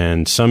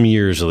 And some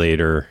years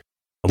later,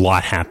 a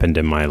lot happened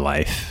in my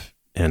life,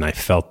 and I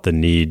felt the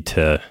need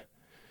to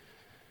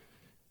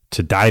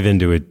dive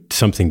into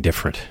something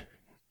different,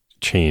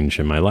 change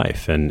in my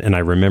life. And I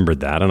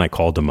remembered that, and I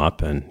called him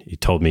up, and he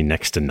told me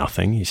next to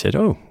nothing. He said,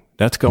 "Oh,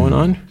 that's going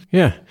on?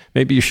 Yeah,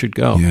 maybe you should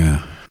go."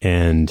 Yeah.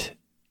 And,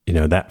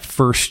 that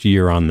first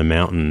year on the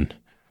mountain,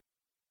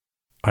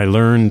 I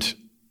learned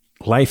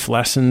life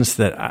lessons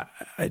that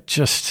I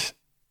just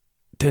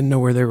didn't know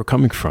where they were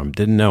coming from,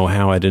 didn't know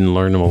how. I didn't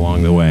learn them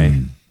along the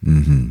way.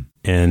 Mm-hmm.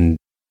 And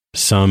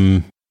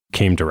some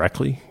came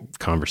directly,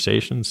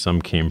 conversations,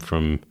 some came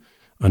from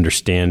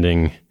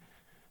understanding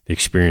the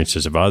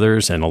experiences of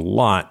others, and a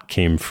lot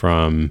came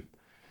from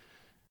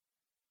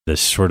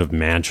this sort of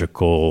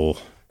magical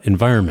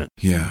environment.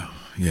 Yeah,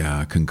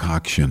 a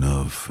concoction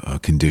of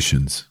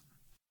conditions.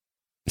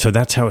 So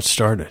that's how it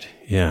started.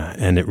 Yeah.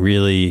 And it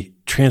really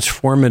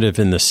transformative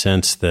in the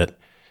sense that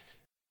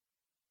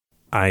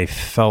I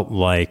felt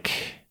like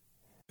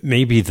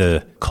maybe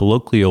the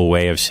colloquial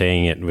way of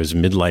saying it was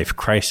midlife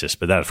crisis,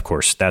 but that, of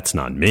course, that's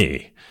not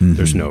me. Mm-hmm.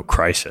 There's no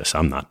crisis.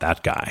 I'm not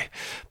that guy.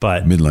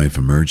 But midlife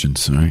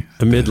emergence, right?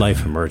 The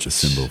midlife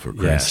emergence. The symbol for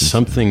crisis.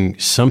 Yeah,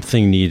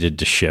 something needed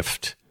to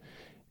shift.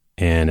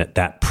 And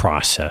that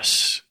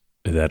process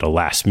that'll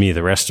last me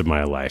the rest of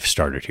my life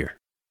started here.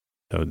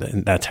 So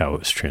that's how it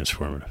was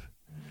transformative.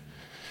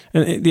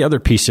 And the other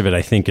piece of it,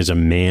 I think, is a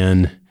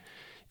man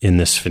in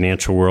this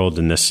financial world,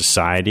 in this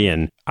society.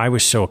 And I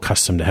was so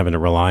accustomed to having to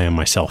rely on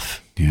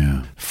myself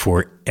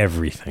for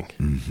everything.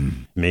 Mm-hmm.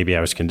 Maybe I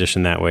was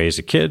conditioned that way as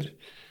a kid,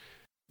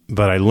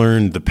 but I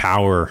learned the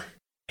power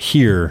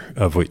here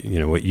of what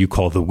you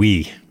call the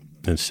we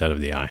instead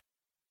of the I.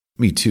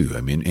 Me too.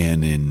 I mean,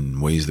 and in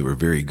ways that were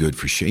very good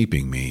for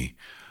shaping me,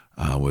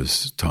 I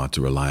was taught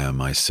to rely on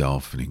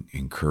myself and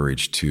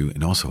encouraged to,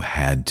 and also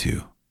had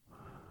to.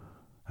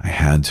 I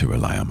had to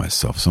rely on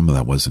myself. Some of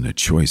that wasn't a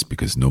choice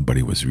because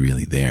nobody was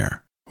really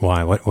there.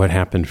 Why? What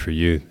happened for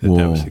you that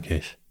was the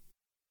case?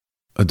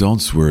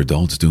 Adults were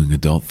adults doing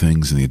adult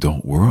things in the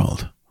adult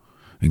world,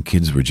 and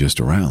kids were just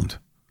around.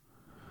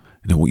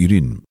 You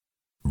didn't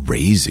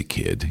raise a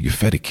kid. You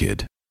fed a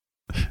kid.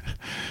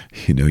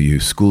 You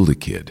schooled a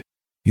kid.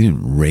 You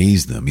didn't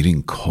raise them. You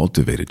didn't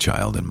cultivate a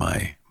child in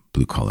my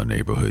blue-collar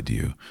neighborhood.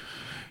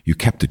 You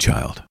kept a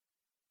child.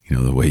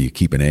 The way you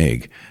keep an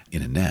egg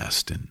in a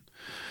nest and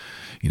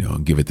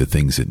give it the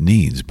things it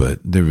needs, but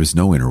there was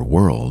no inner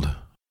world,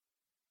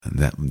 and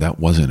that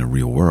wasn't a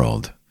real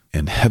world,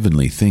 and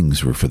heavenly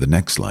things were for the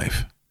next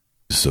life.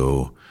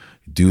 So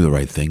do the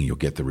right thing, you'll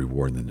get the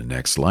reward in the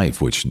next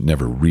life, which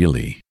never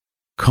really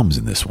comes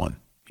in this one.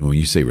 When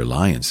you say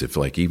reliance,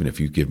 even if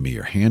you give me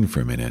your hand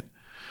for a minute,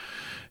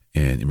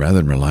 and rather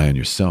than rely on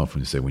yourself,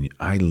 when you say,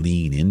 I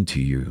lean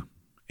into you,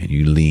 and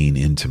you lean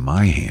into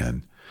my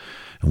hand,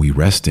 and we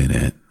rest in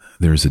it,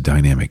 there's a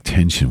dynamic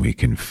tension we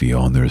can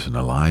feel, and there's an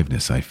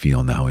aliveness I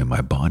feel now in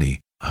my body.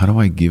 How do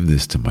I give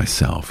this to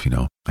myself?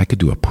 I could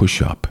do a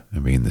push-up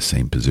and be in the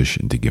same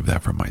position to give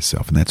that for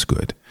myself, and that's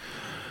good.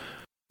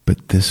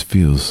 But this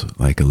feels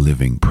like a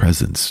living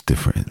presence,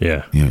 different.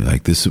 Yeah.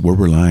 Like this, we're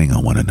relying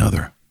on one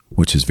another,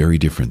 which is very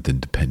different than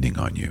depending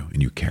on you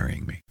and you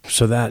carrying me.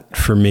 So that,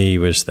 for me,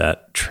 was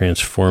that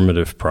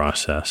transformative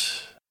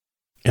process.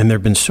 And there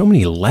have been so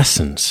many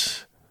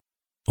lessons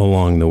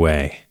along the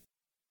way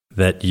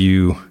that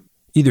you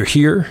either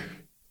hear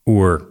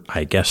or,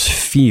 I guess,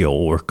 feel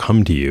or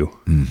come to you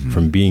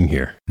from being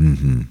here.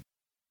 Mm-hmm.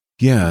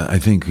 Yeah, I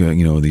think,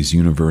 these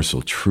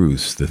universal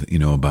truths that,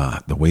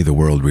 about the way the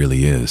world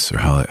really is or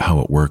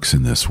how it works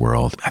in this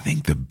world. I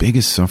think the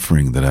biggest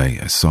suffering that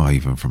I saw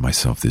even for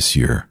myself this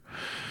year,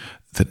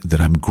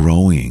 that I'm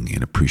growing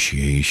in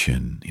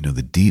appreciation,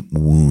 the deep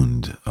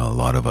wound a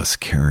lot of us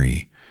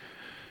carry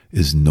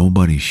is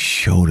nobody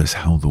showed us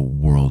how the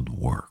world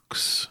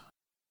works.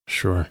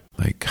 Sure.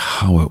 Like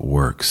how it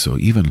works. So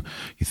even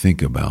you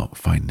think about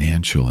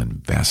financial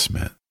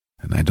investment,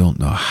 and I don't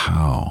know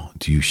how.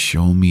 Do you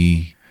show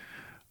me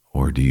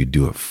or do you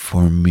do it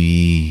for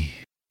me?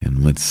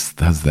 And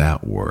how's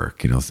that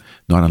work? Not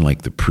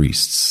unlike the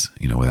priests,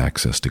 with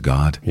access to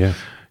God. Yeah.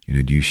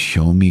 Do you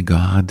show me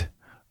God?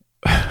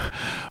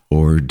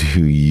 Or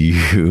do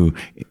you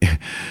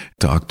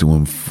talk to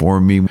him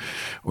for me?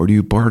 Or do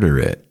you barter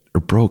it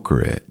or broker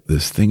it?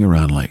 This thing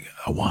around I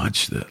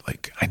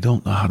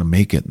don't know how to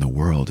make it in the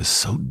world is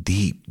so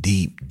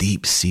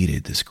deep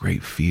seated, this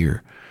great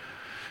fear.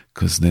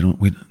 Because they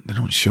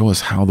don't show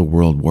us how the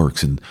world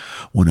works. And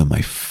one of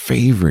my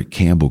favorite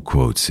Campbell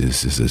quotes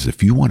is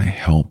if you want to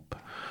help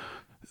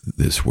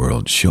this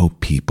world, show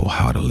people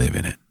how to live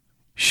in it.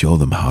 Show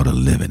them how to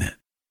live in it.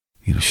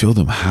 Show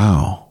them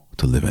how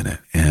to live in it.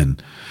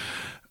 And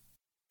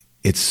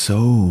there's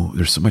so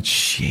much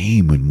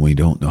shame when we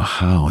don't know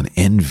how, and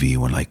envy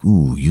when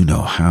ooh, you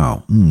know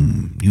how.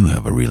 You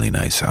have a really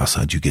nice house.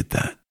 How'd you get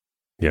that?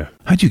 Yeah.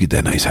 How'd you get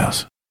that nice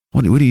house?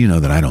 What do you know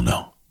that I don't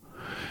know?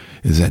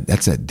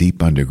 That's that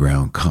deep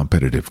underground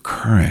competitive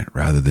current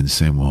rather than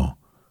saying, well,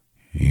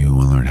 you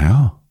want to learn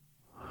how?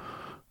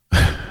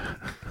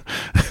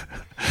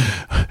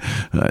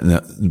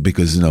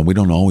 Because we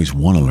don't always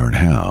want to learn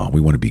how. We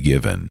want to be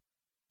given.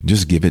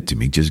 Just give it to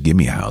me. Just give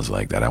me a house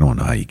like that. I don't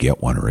know how you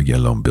get one or get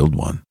alone build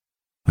one.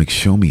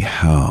 Show me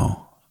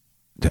how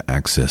to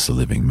access a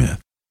living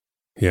myth.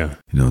 Yeah.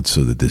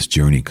 So that this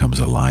journey comes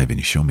alive, and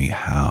you show me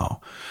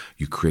how.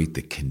 You create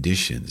the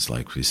conditions.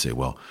 Like we say,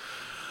 well,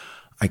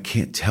 I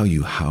can't tell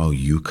you how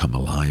you come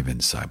alive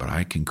inside, but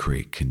I can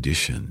create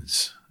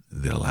conditions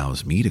that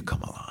allows me to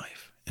come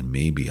alive and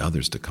maybe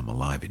others to come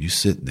alive. And you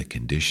sit in the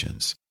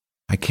conditions.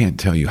 I can't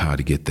tell you how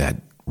to get that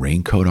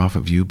raincoat off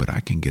of you, but I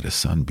can get a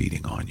sun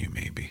beating on you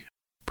maybe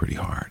pretty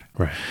hard.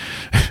 Right.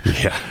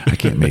 Yeah. I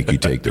can't make you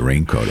take the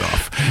raincoat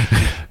off.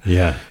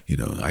 Yeah.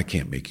 I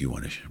can't make you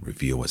want to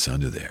reveal what's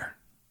under there,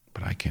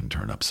 but I can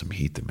turn up some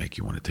heat to make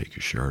you want to take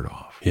your shirt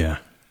off. Yeah.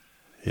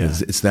 Yeah.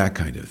 It's that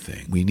kind of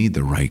thing. We need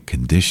the right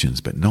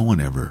conditions, but no one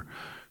ever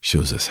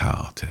shows us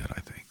how, Ted, I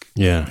think.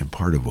 Yeah. And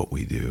part of what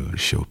we do is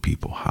show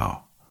people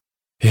how.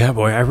 Yeah,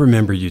 boy, I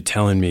remember you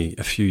telling me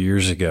a few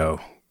years ago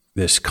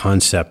this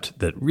concept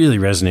that really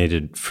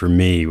resonated for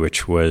me,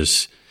 which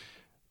was,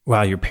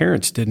 wow, your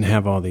parents didn't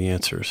have all the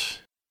answers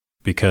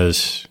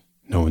because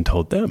no one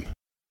told them.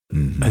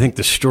 Mm-hmm. I think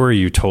the story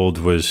you told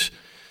was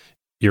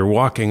you're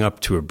walking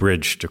up to a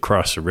bridge to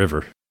cross a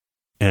river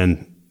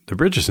and the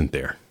bridge isn't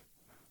there.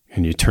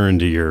 And you turn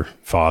to your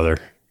father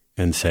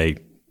and say,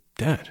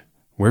 Dad,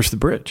 where's the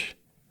bridge?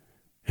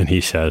 And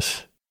he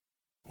says,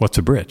 what's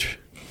a bridge?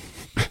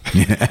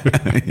 Yeah.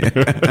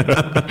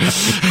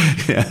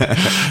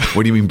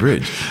 What do you mean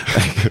bridge?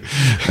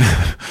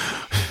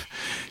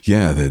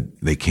 Yeah, that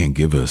they can't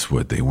give us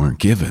what they weren't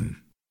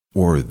given,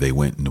 or they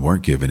went and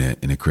weren't given it,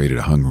 and it created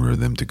a hunger for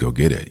them to go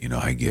get it.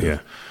 I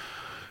give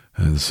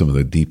some of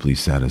the deeply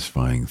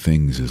satisfying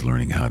things is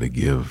learning how to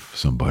give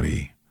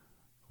somebody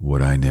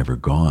what I never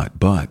got.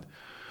 But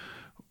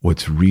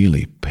what's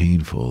really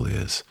painful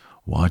is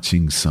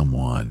watching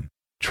someone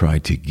try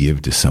to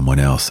give to someone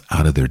else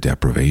out of their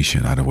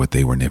deprivation, out of what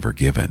they were never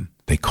given.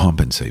 They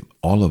compensate.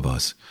 All of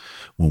us,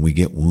 when we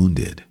get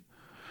wounded,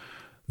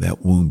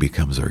 that wound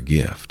becomes our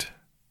gift,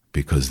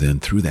 because then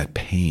through that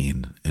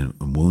pain and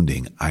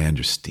wounding, I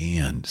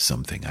understand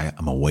something.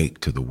 I'm awake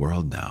to the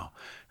world now,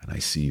 and I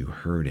see you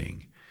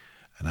hurting,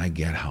 and I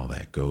get how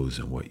that goes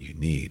and what you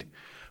need.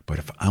 But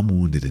if I'm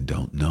wounded and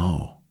don't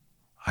know,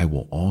 I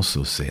will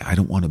also say, I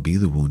don't want to be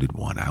the wounded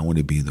one. I want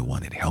to be the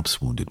one that helps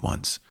wounded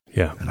ones.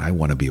 Yeah. And I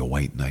want to be a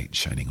white knight in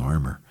shining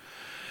armor.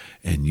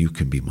 And you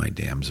can be my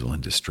damsel in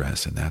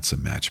distress, and that's a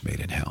match made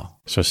in hell.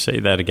 So say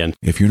that again.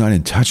 If you're not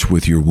in touch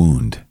with your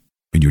wound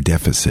and your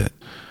deficit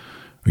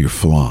or your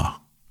flaw,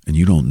 and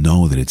you don't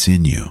know that it's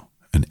in you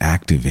and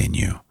active in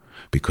you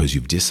because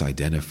you've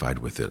disidentified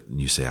with it,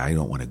 and you say, I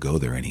don't want to go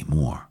there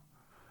anymore,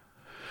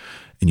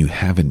 and you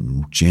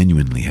haven't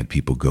genuinely had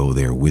people go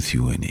there with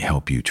you and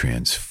help you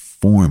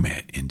transform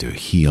it into a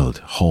healed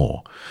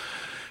whole,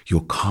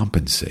 you'll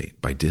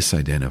compensate by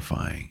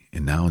disidentifying.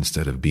 And now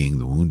instead of being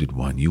the wounded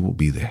one, you will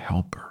be the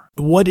helper.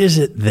 What is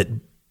it that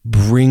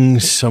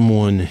brings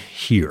someone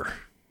here?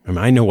 I mean,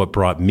 I know what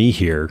brought me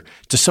here.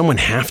 Does someone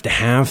have to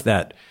have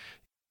that,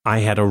 I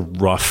had a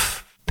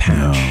rough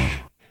patch? No.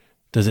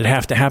 Does it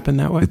have to happen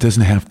that way? It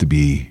doesn't have to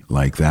be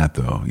like that,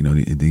 though.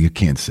 You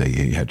can't say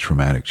you had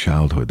traumatic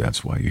childhood,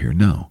 that's why you're here.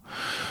 No.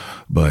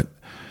 But,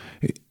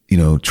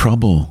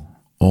 trouble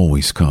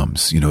always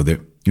comes.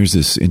 There's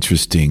this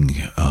interesting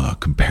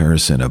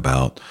comparison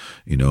about,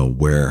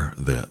 where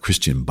the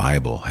Christian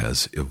Bible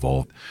has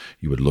evolved.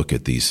 You would look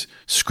at these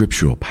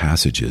scriptural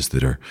passages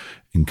that are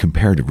in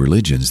comparative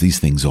religions. These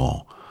things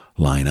all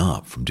line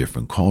up from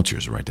different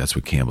cultures, right? That's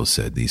what Campbell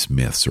said. These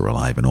myths are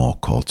alive in all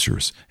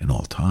cultures and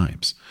all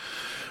times.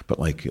 But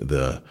like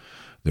the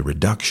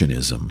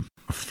reductionism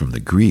from the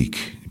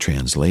Greek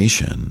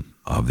translation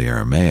of the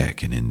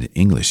Aramaic and into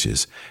English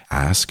is,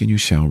 ask and you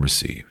shall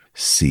receive,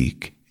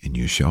 seek and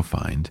you shall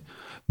find,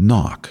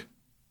 knock,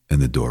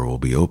 and the door will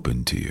be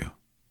opened to you.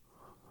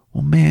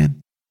 Well,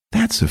 man,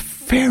 that's a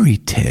fairy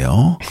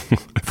tale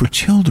for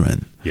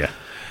children. Yeah.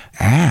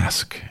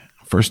 Ask.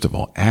 First of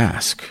all,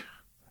 ask.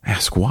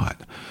 Ask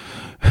what?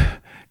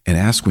 And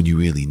ask when you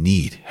really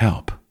need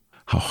help.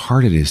 How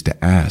hard it is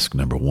to ask,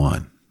 number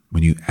one.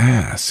 When you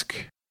ask,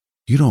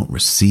 you don't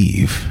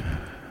receive,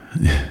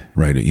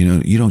 right?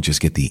 You don't just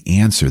get the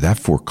answer. That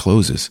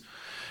forecloses.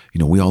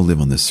 We all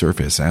live on the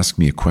surface. Ask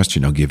me a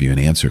question, I'll give you an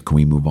answer. Can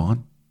we move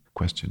on?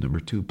 Question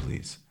number 2,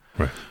 please.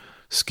 Right.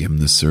 Skim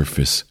the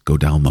surface, go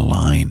down the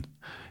line,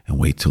 and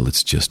wait till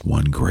it's just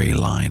one gray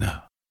line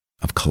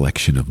of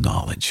collection of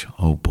knowledge.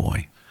 Oh,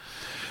 boy.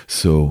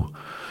 So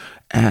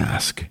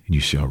ask, and you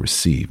shall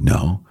receive.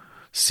 No.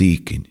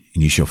 Seek, and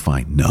you shall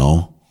find.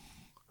 No.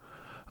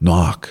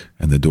 Knock,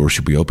 and the door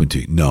shall be open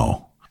to you.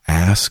 No.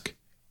 Ask,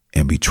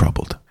 and be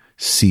troubled.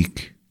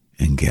 Seek,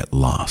 and get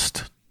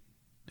lost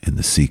in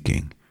the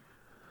seeking.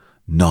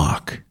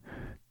 Knock,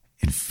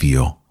 and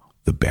feel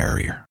the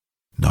barrier.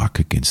 Knock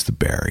against the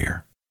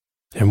barrier.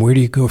 And where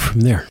do you go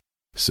from there?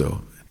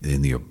 So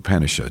in the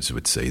Upanishads, it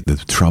would say the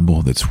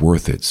trouble that's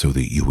worth it so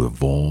that you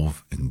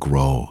evolve and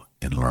grow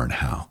and learn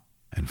how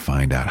and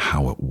find out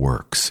how it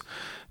works,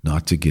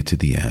 not to get to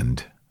the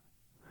end,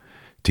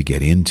 to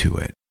get into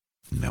it.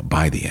 Now,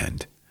 by the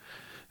end,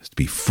 is to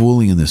be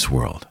fully in this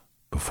world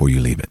before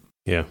you leave it.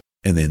 Yeah.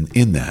 And then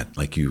in that,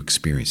 like you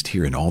experienced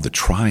here, in all the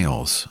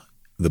trials,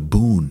 the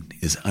boon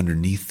is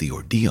underneath the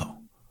ordeal.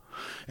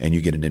 And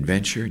you get an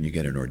adventure and you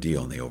get an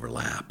ordeal and they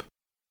overlap.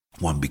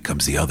 One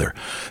becomes the other.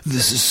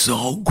 This is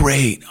so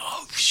great.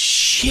 Oh,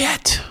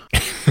 shit.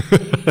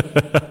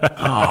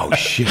 Oh,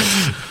 shit.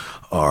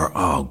 Or,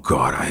 oh,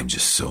 God, I am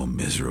just so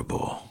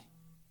miserable.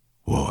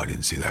 Whoa, I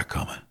didn't see that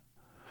coming.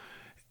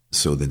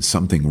 So then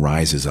something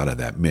rises out of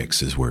that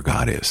mix is where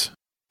God is.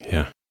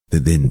 Yeah.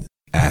 Then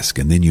ask,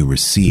 and then you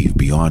receive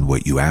beyond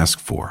what you ask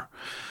for.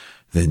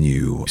 Then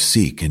you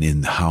seek, and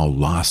in how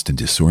lost and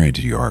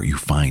disoriented you are, you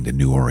find a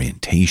new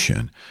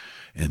orientation.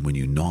 And when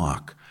you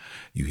knock,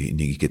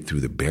 You get through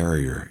the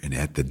barrier, and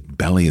at the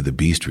belly of the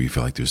beast where you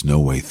feel like there's no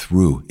way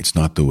through, it's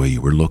not the way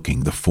you were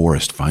looking. The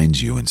forest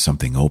finds you and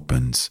something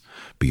opens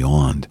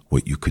beyond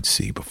what you could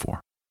see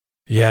before.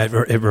 Yeah,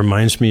 it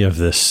reminds me of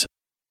the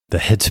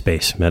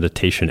Headspace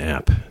meditation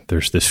app.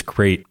 There's this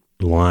great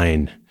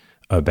line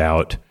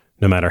about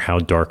no matter how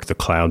dark the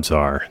clouds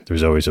are,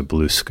 there's always a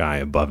blue sky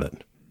above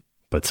it.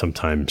 But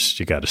sometimes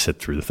you got to sit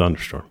through the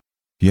thunderstorm.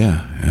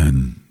 Yeah,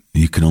 and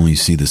you can only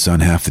see the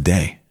sun half the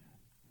day.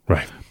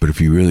 Right. But if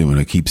you really want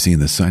to keep seeing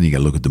the sun, you got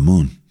to look at the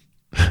moon.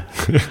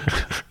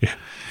 Yeah.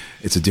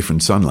 It's a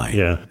different sunlight.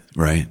 Yeah.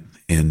 Right.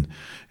 And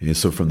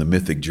so from the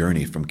mythic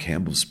journey, from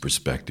Campbell's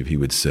perspective, he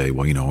would say,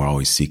 well, we're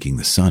always seeking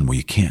the sun. Well,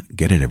 you can't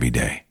get it every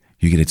day.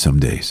 You get it some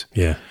days.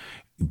 Yeah.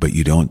 But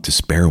you don't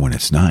despair when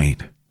it's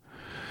night.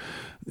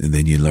 And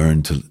then you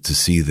learn to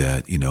see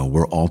that,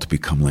 we're all to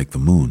become like the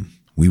moon.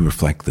 We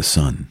reflect the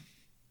sun.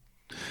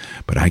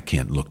 But I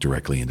can't look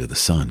directly into the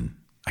sun.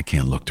 I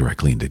can't look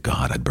directly into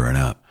God. I'd burn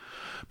up.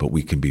 But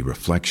we can be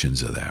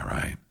reflections of that,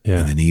 right? Yeah.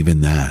 And then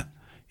even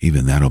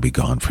that'll be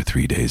gone for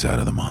 3 days out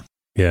of the month.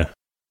 Yeah.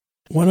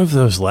 One of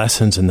those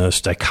lessons and those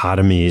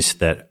dichotomies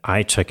that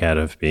I took out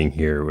of being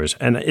here was,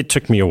 and it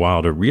took me a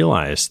while to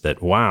realize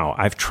that, wow,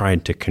 I've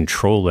tried to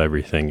control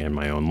everything in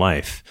my own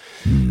life.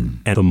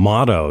 And the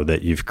motto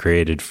that you've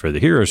created for the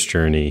hero's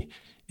journey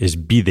is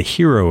be the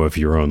hero of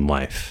your own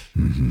life.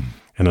 Mm-hmm.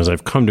 And as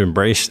I've come to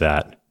embrace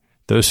that,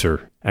 those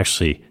are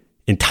actually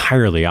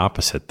entirely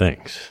opposite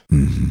things.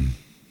 Mm-hmm.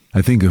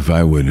 I think if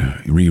I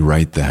would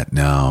rewrite that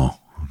now,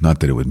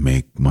 not that it would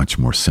make much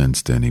more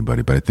sense to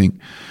anybody, but I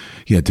think,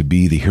 to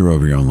be the hero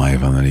of your own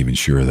life, I'm not even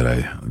sure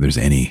that there's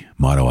any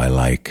motto I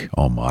like.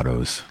 All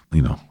mottos,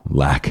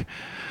 lack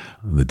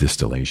the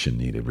distillation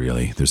needed,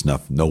 really. There's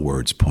no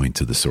words point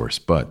to the source,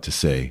 but to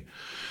say,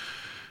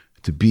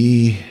 to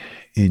be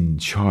in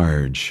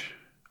charge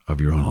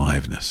of your own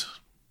aliveness,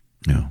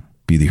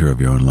 be the hero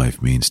of your own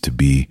life means to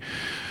be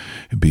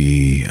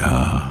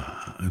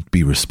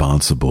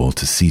responsible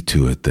to see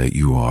to it that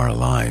you are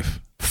alive.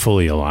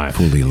 Fully alive.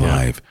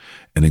 Yeah.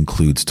 And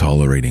includes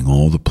tolerating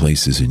all the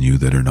places in you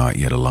that are not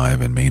yet alive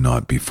and may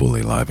not be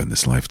fully alive in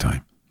this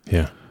lifetime.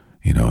 Yeah.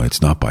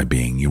 It's not by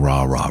being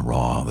rah, rah,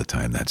 rah all the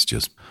time. That's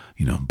just,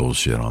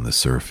 bullshit on the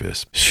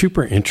surface.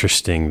 Super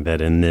interesting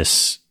that in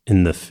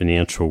the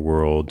financial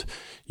world,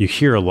 you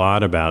hear a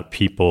lot about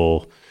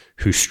people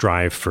who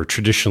strive for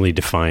traditionally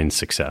defined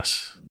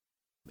success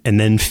and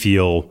then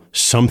feel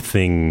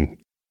something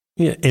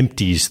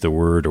empties the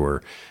word,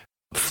 or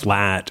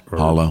flat, or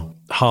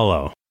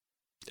hollow.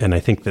 And I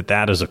think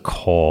that is a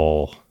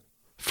call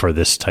for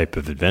this type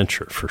of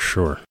adventure, for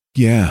sure.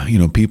 Yeah.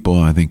 People,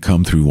 I think,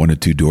 come through one or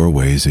two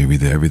doorways.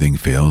 Everything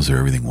fails or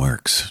everything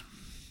works.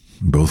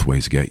 Both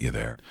ways get you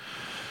there.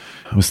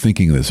 I was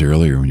thinking of this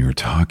earlier when you were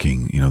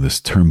talking.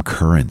 This term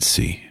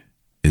currency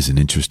is an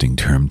interesting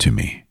term to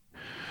me.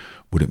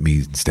 What it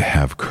means to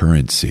have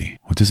currency.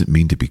 What does it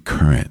mean to be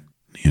current,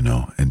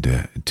 and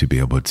to be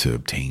able to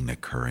obtain a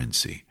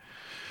currency?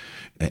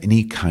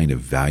 Any kind of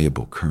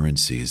valuable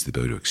currency is the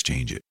ability to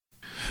exchange it.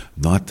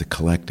 Not to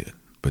collect it,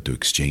 but to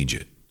exchange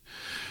it.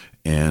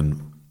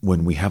 And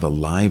when we have a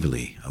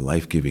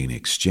life-giving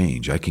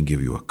exchange, I can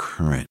give you a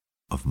current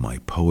of my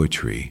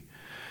poetry,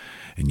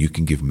 and you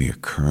can give me a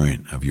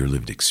current of your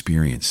lived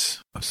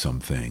experience of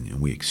something,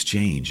 and we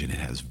exchange, and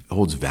it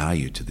holds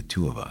value to the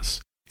two of us.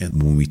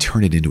 And when we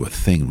turn it into a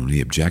thing, when we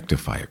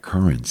objectify a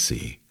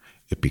currency,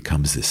 it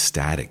becomes this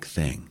static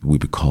thing. We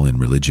would call in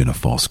religion a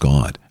false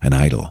god, an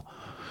idol,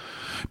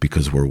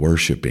 because we're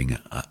worshiping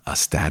a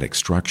static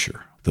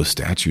structure. Those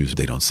statues,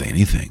 they don't say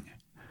anything.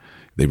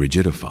 They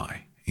rigidify.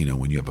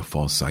 When you have a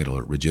false idol,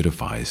 it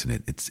rigidifies,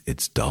 and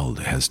it's dulled.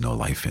 It has no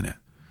life in it.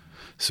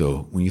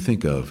 So when you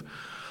think of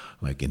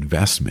like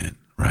investment,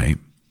 right,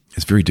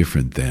 it's very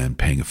different than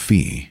paying a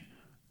fee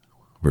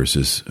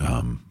versus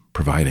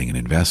providing an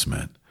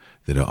investment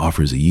that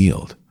offers a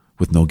yield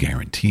with no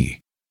guarantee.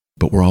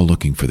 But we're all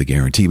looking for the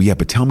guarantee.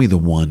 But tell me the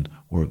one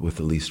with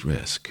the least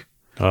risk.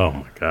 Oh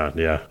my God,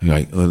 yeah.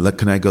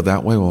 Can I go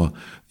that way? Well,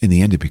 in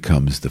the end, it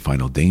becomes the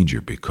final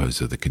danger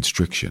because of the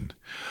constriction.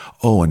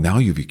 Oh, and now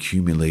you've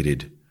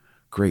accumulated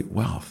great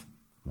wealth.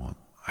 Well,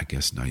 I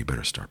guess now you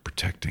better start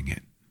protecting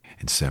it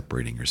and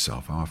separating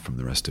yourself off from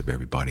the rest of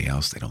everybody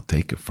else. They don't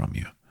take it from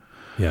you.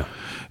 Yeah.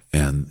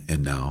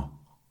 And now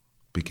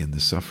begin the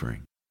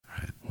suffering.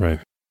 Right.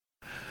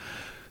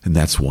 And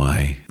that's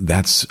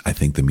I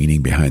think, the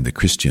meaning behind the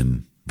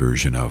Christian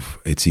version of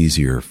it's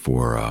easier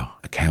for a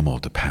camel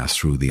to pass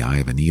through the eye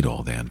of a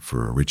needle than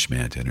for a rich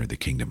man to enter the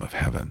kingdom of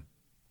heaven.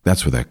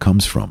 That's where that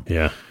comes from.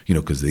 Yeah.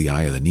 Because the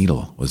eye of the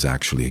needle was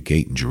actually a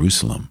gate in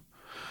Jerusalem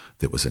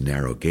that was a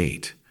narrow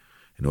gate.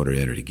 In order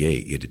to enter the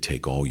gate, you had to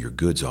take all your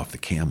goods off the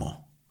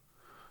camel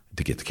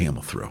to get the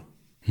camel through,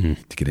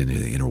 to get into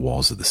the inner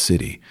walls of the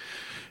city.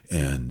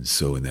 And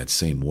so in that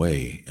same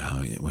way,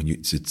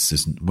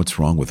 it's what's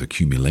wrong with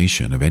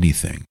accumulation of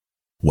anything?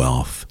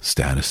 Wealth,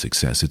 status,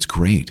 success, it's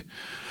great.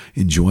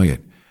 Enjoy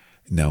it.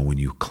 Now, when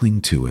you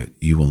cling to it,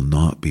 you will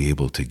not be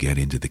able to get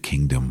into the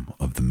kingdom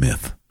of the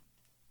myth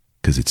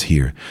because it's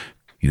here.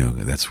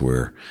 That's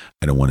where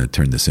I don't want to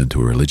turn this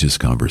into a religious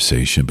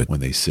conversation, but when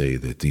they say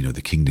that,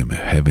 the kingdom of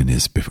heaven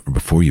is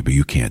before you, but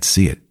you can't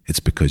see it, it's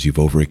because you've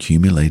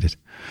overaccumulated,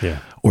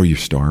 or you're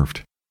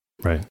starved,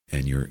 right?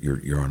 And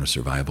you're on a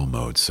survival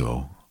mode,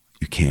 so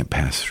you can't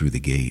pass through the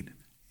gate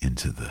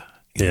into the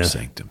inner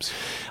sanctums.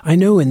 I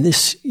know in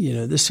this,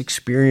 this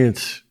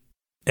experience,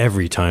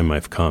 every time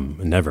I've come,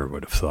 I never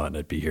would have thought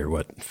I'd be here,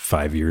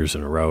 5 years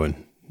in a row,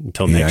 and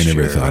until next year. I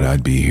never thought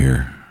I'd be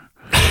here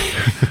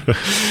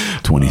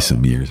 20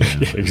 some years.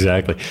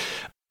 Exactly.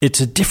 It's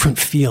a different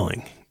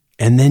feeling.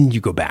 And then you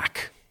go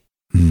back.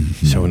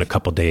 Mm-hmm. So in a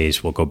couple of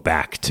days, we'll go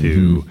back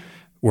to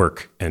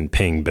work and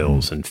paying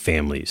bills and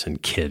families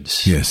and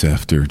kids. Yes,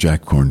 after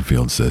Jack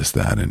Kornfield says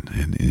that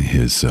in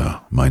his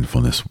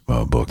mindfulness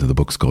book. The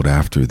book's called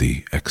After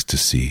the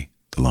Ecstasy,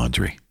 the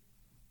Laundry.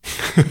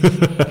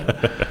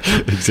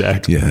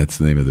 Exactly. Yeah, that's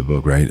the name of the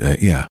book, right?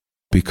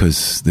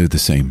 Because they're the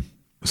same.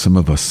 Some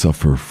of us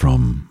suffer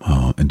from,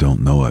 and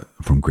don't know it,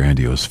 from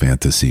grandiose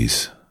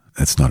fantasies.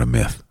 That's not a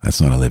myth. That's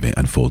not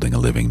unfolding a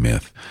living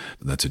myth.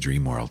 That's a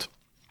dream world.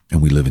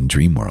 And we live in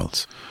dream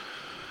worlds.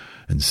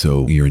 And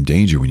so you're in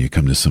danger when you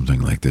come to something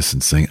like this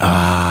and saying,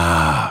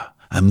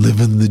 I'm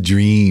living the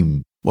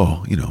dream.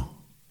 Well,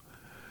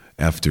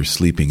 after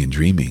sleeping and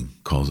dreaming,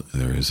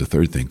 there is a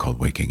third thing called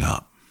waking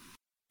up.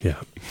 Yeah.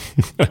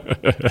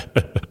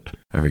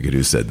 I forget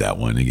who said that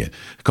one again.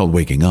 It's called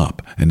waking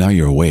up. And now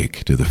you're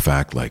awake to the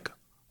fact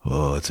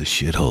it's a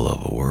shithole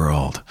of a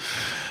world.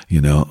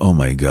 Oh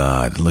my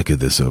God, look at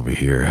this over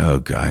here. Oh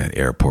God,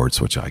 airports,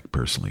 which I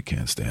personally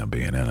can't stand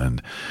being in.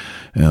 And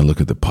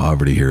look at the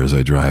poverty here as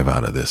I drive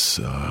out of this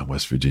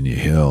West Virginia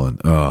hill.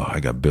 And I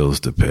got bills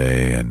to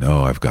pay. And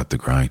I've got the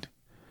grind.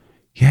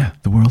 Yeah,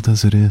 the world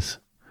as it is.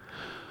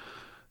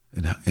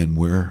 And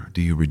where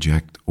do you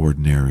reject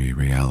ordinary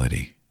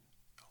reality?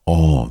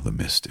 All the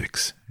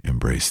mystics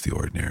embrace the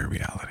ordinary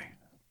reality.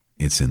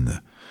 It's in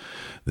the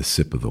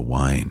sip of the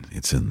wine.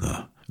 It's in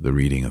the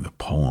reading of the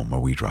poem where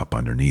we drop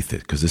underneath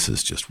it. Because this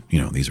is just,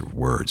 these are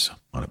words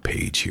on a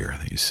page here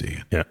that you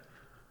see. Yeah.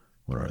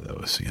 What are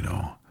those,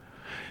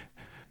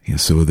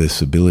 So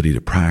this ability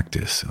to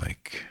practice,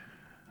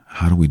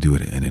 how do we do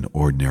it in an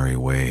ordinary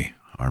way?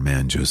 Our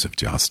man, Joseph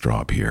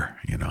Jostrop here,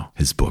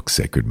 his book,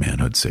 Sacred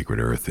Manhood, Sacred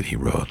Earth, that he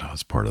wrote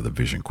as part of the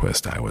Vision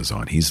Quest I was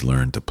on. He's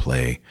learned to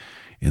play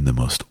in the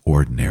most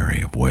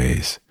ordinary of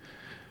ways.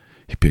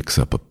 He picks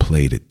up a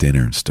plate at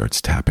dinner and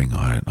starts tapping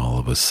on it, and all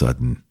of a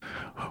sudden,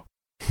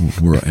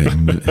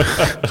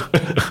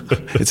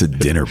 it's a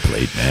dinner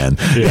plate, man.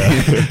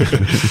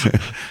 Yeah.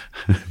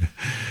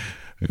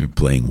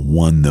 Playing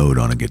one note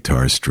on a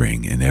guitar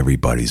string, and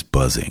everybody's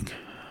buzzing.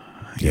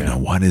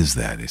 What is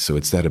that? So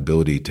it's that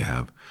ability to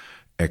have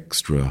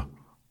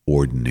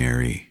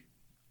extraordinary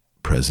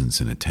presence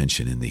and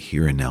attention in the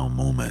here and now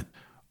moment,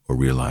 or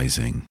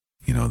realizing,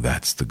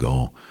 that's the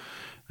goal.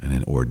 And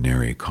an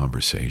ordinary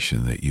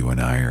conversation that you and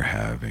I are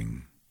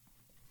having,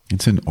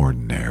 it's an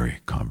ordinary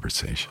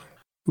conversation.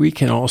 We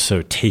can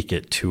also take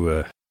it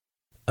to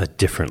a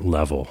different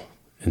level.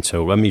 And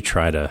so let me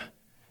try to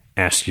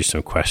ask you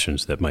some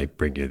questions that might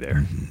bring you there.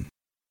 Mm-hmm.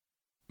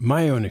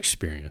 My own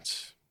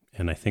experience,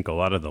 and I think a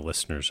lot of the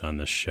listeners on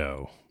this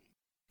show,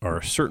 are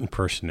a certain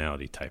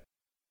personality type.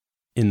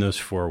 In those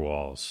four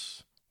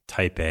walls,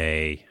 type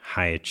A,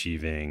 high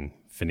achieving,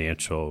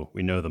 financial,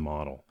 we know the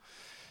model.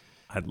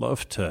 I'd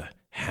love to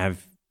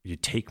have you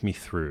take me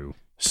through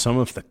some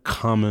of the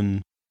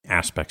common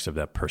aspects of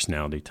that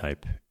personality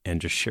type and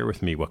just share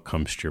with me what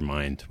comes to your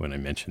mind when I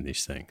mention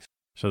these things.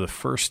 So the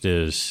first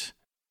is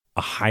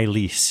a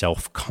highly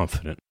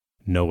self-confident,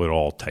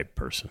 know-it-all type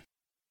person.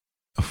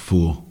 A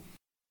fool.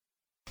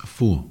 A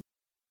fool.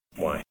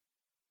 Why?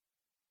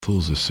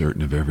 Fools are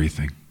certain of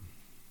everything.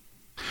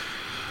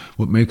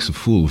 What makes a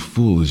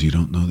fool is you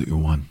don't know that you're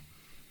one.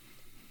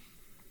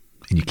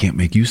 And you can't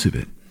make use of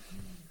it.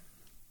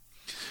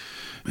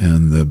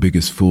 And the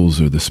biggest fools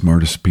are the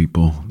smartest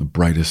people, the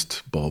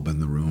brightest bulb in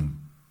the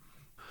room,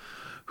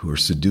 who are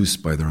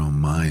seduced by their own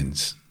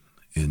minds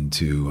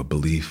into a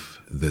belief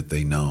that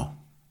they know.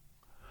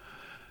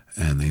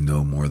 And they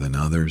know more than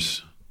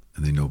others,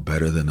 and they know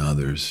better than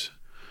others.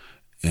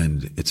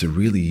 And it's a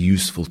really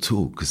useful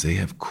tool because they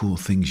have cool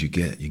things you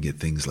get. You get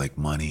things like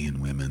money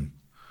and women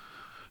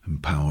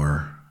and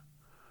power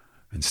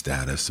and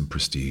status and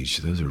prestige.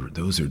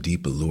 Those are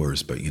deep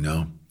allures, but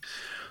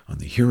on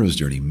the hero's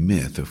journey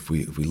myth, if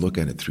we look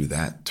at it through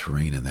that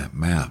terrain and that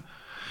map,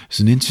 it's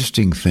an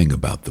interesting thing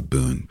about the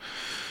boon.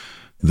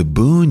 The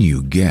boon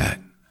you get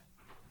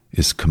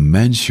is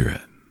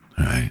commensurate,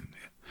 right,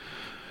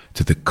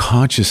 to the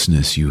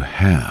consciousness you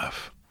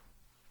have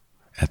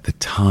at the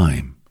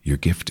time you're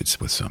gifted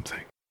with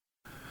something.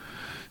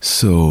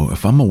 So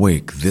if I'm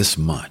awake this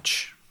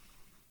much,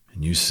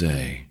 and you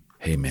say,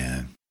 hey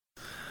man,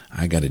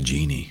 I got a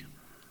genie,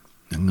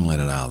 I'm going to let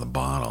it out of the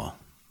bottle,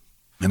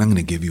 and I'm going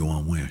to give you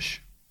one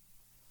wish.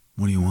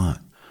 What do you want?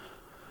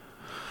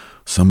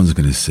 Someone's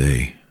going to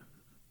say,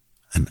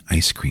 an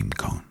ice cream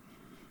cone.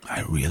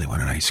 I really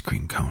want an ice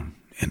cream cone.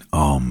 And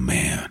oh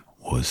man,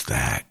 was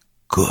that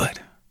good.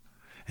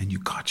 And you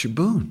got your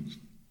boon.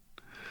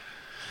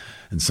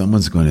 And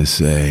someone's going to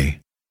say,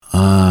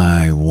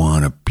 I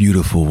want a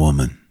beautiful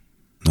woman.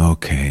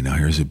 Okay, now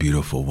here's a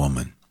beautiful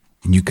woman.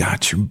 And you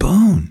got your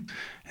boon.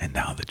 And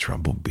now the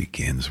trouble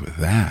begins with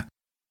that.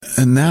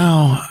 And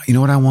now, you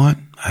know what I want?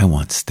 I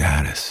want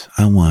status.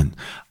 I want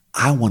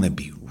to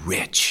be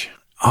rich.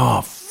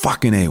 Oh,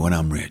 fucking A, when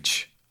I'm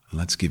rich.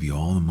 Let's give you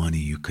all the money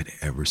you could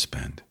ever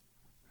spend.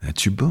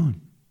 That's your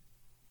boon.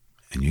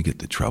 And you get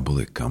the trouble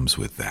that comes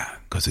with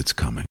that, because it's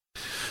coming.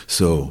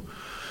 So,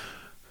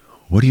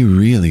 what do you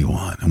really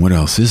want? And what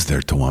else is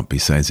there to want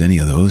besides any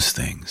of those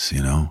things,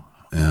 you know?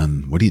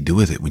 And what do you do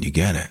with it when you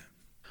get it?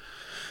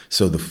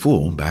 So the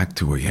fool, back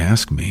to where you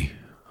ask me,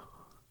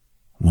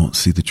 won't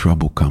see the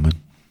trouble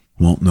coming,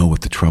 won't know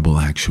what the trouble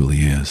actually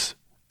is,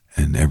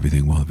 and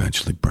everything will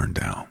eventually burn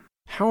down.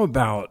 How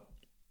about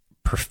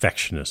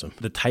perfectionism?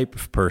 The type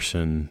of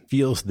person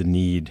feels the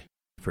need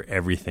for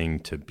everything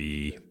to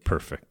be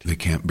perfect. They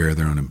can't bear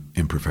their own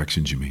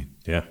imperfections, you mean?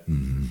 Yeah.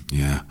 Mm-hmm.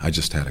 Yeah. I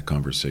just had a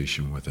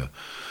conversation with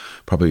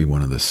probably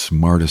one of the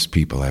smartest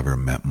people I ever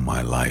met in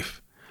my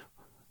life.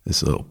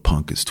 This little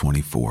punk is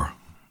 24,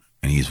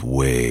 and he's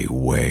way,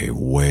 way,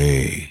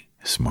 way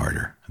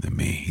smarter than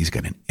me. He's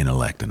got an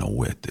intellect and a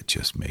wit that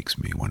just makes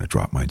me want to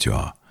drop my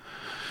jaw.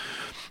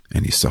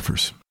 And he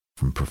suffers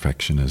from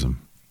perfectionism.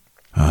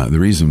 The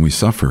reason we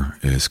suffer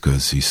is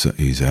because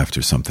he's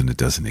after something that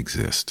doesn't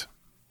exist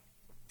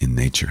in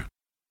nature.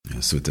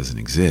 So it doesn't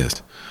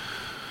exist.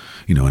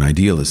 You know, an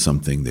ideal is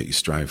something that you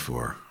strive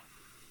for,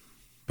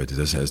 but it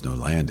just has no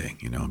landing.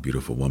 You know, a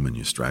beautiful woman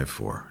you strive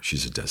for,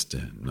 she's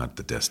not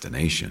the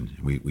destination.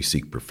 We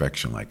seek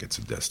perfection like it's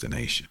a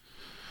destination.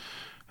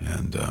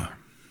 And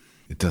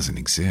it doesn't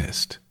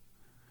exist,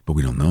 but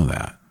we don't know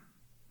that.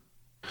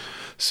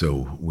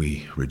 So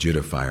we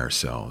rigidify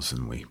ourselves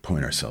and we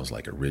point ourselves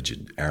like a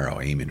rigid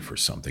arrow aiming for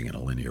something in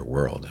a linear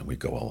world, and we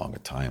go along a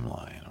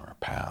timeline or a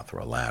path or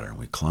a ladder and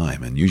we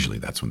climb, and usually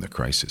that's when the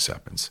crisis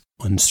happens.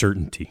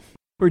 Uncertainty.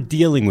 We're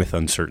dealing with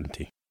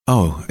uncertainty.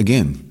 Oh,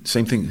 again,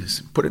 same thing.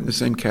 Put it in the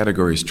same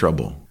category as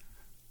trouble.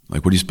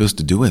 Like, what are you supposed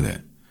to do with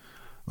it?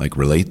 Like,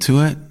 relate to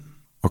it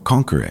or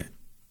conquer it?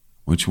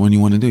 Which one you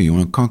want to do? You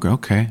want to conquer?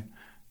 Okay.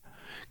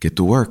 Get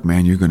to work,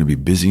 man. You're going to be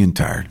busy and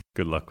tired.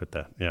 Good luck with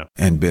that, yeah.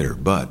 And bitter.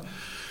 But,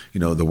 you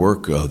know, the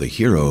work of the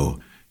hero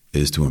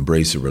is to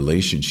embrace a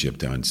relationship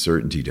to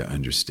uncertainty, to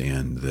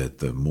understand that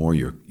the more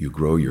you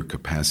grow your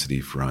capacity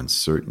for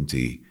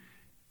uncertainty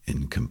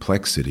and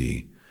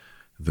complexity,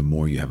 the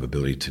more you have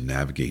ability to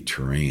navigate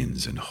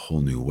terrains in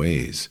whole new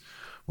ways,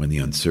 when the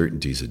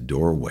uncertainty is a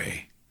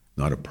doorway,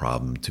 not a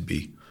problem to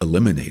be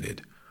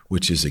eliminated,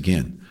 which is,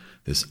 again,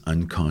 this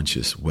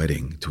unconscious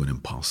wedding to an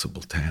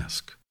impossible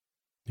task.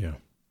 Yeah.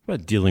 What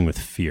about dealing with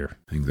fear?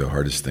 I think the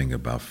hardest thing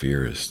about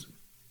fear is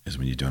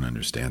when you don't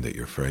understand that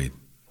you're afraid.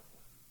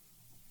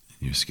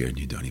 You're scared and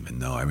you don't even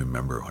know. I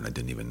remember when I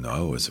didn't even know I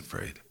was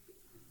afraid.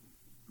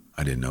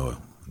 I didn't know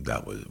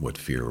that was what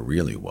fear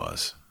really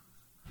was.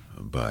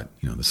 But,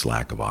 you know, this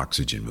lack of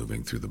oxygen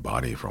moving through the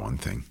body, for one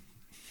thing,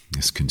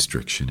 this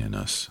constriction in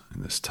us,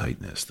 and this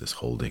tightness, this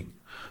holding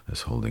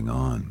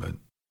on. But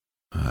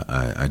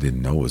I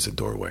didn't know it was a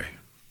doorway.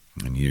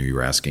 And you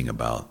were asking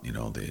about, you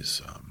know,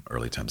 these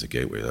early times at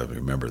Gateway. I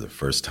remember the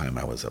first time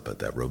I was up at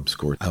that ropes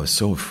course, I was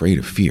so afraid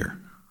of fear.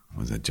 It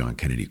was that John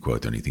Kennedy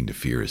quote, "The only thing to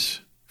fear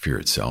is fear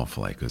itself,"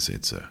 like, because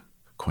it's a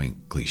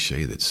quaint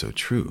cliche that's so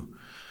true.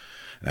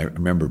 And I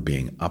remember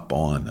being up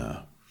on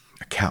a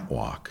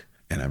catwalk,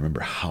 and I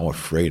remember how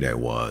afraid I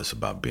was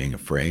about being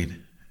afraid.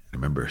 I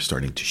remember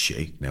starting to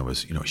shake, and I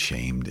was, you know,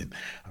 ashamed and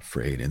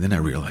afraid. And then I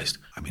realized,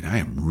 I mean, I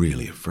am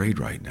really afraid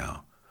right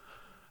now,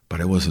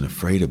 but I wasn't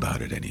afraid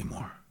about it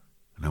anymore.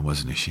 And I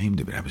wasn't ashamed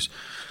of it.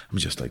 I'm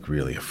just like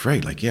really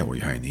afraid. Like, yeah, well,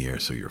 you're high in the air,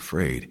 so you're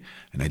afraid.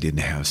 And I didn't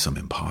have some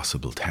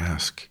impossible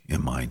task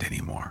in mind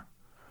anymore.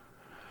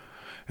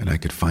 And I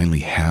could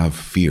finally have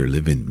fear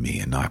live in me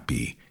and not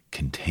be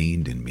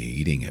contained in me,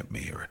 eating at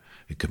me, or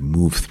it could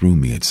move through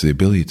me. It's the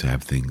ability to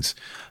have things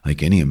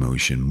like any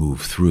emotion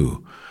move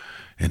through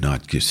and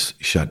not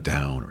just shut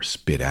down or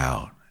spit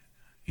out,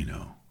 you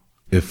know.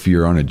 If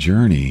you're on a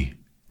journey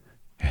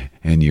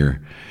and you're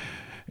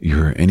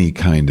any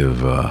kind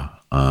of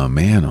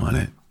man on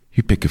it,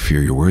 you pick a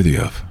fear you're worthy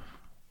of.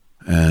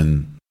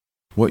 And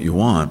what you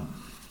want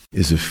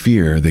is a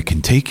fear that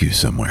can take you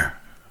somewhere.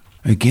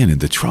 Again,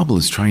 the trouble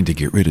is trying to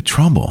get rid of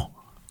trouble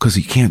because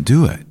you can't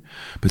do it.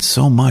 But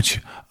so much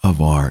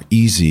of our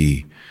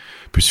easy,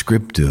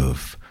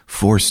 prescriptive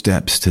 4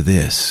 steps to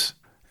this,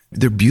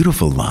 they're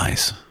beautiful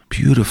lies,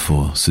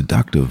 beautiful,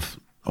 seductive,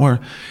 or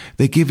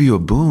they give you a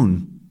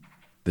boon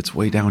that's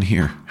way down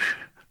here,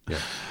 yeah,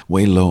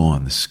 way low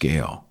on the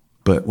scale.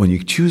 But when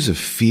you choose a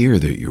fear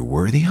that you're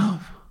worthy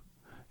of,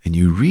 and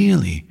you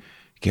really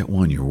get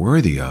one you're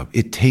worthy of,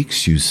 it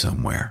takes you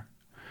somewhere.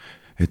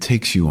 It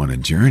takes you on a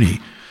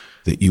journey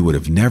that you would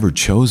have never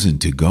chosen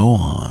to go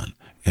on.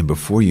 And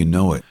before you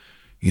know it,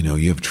 you know,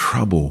 you have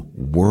trouble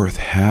worth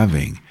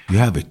having. You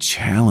have a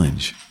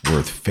challenge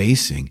worth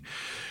facing.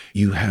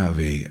 You have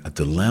a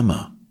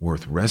dilemma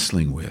worth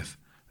wrestling with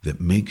that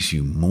makes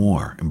you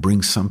more and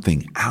brings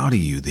something out of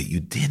you that you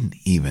didn't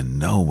even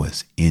know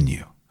was in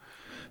you.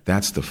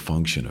 That's the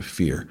function of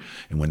fear.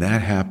 And when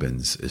that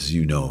happens, as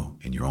you know,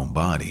 in your own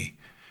body,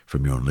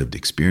 from your own lived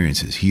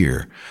experiences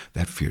here,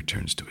 that fear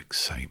turns to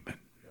excitement.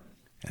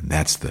 And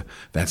that's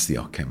the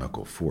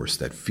alchemical force.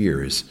 That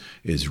fear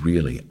is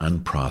really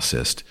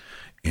unprocessed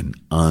and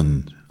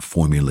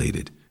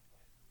unformulated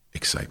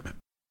excitement.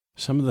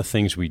 Some of the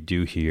things we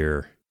do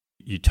here,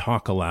 you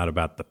talk a lot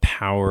about the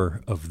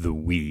power of the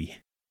we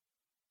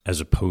as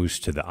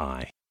opposed to the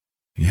I.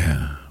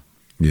 Yeah.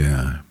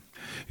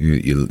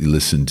 You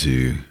listen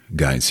to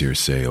guys here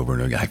say over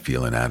and over, I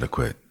feel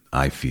inadequate.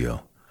 I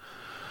feel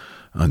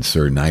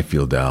uncertain. I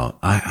feel doubt.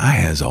 I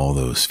has all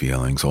those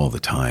feelings all the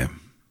time.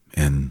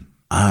 And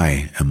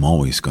I am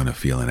always going to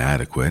feel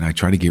inadequate. I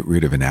try to get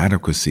rid of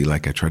inadequacy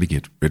like I try to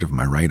get rid of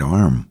my right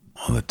arm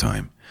all the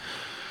time.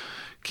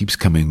 Keeps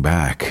coming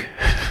back.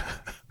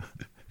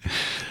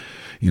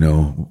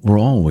 We're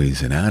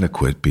always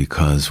inadequate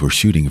because we're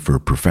shooting for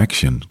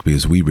perfection,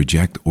 because we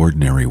reject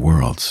ordinary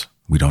worlds.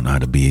 We don't know how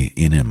to be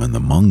in them and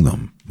among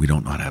them. We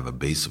don't know how to have a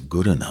base of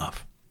good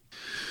enough.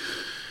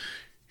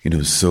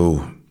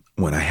 So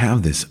when I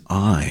have this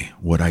I,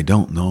 what I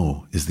don't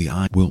know is the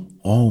I will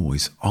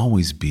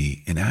always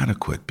be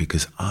inadequate,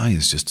 because I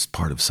is just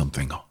part of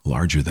something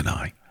larger than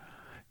I,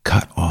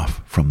 cut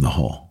off from the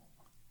whole.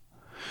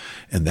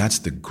 And that's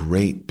the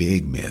great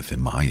big myth, in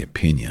my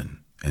opinion,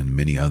 and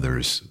many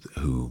others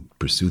who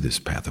pursue this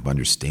path of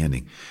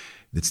understanding.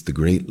 It's the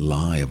great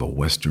lie of a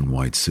Western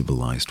white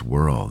civilized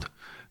world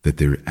that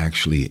there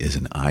actually is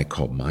an I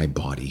called my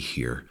body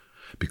here,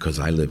 because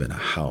I live in a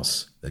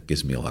house that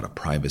gives me a lot of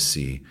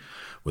privacy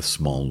with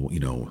small,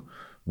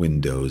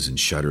 windows and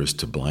shutters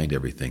to blind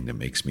everything, that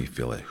makes me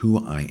feel that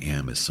who I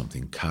am is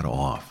something cut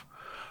off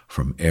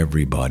from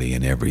everybody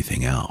and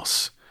everything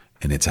else.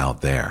 And it's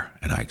out there,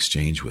 and I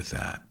exchange with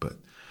that. But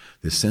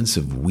the sense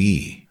of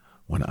we,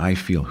 when I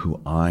feel who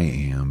I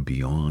am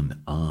beyond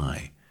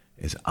I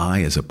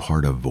as a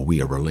part of a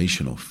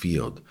relational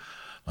field,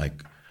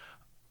 like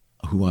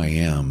who I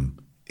am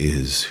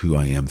is who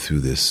I am through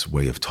this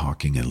way of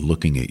talking and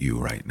looking at you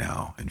right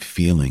now and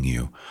feeling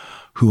you.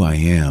 Who I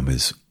am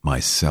is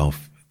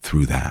myself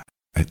through that.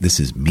 This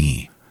is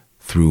me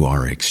through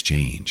our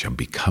exchange. I'm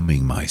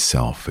becoming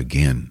myself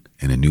again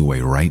in a new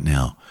way right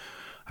now.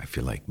 I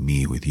feel like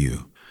me with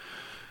you.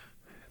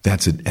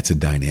 That's a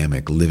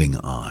dynamic living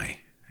I.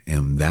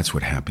 And that's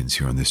what happens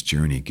here on this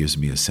journey. It gives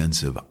me a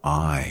sense of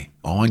I.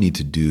 All I need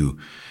to do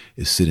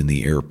is sit in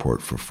the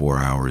airport for 4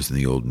 hours and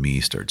the old me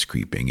starts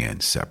creeping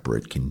in.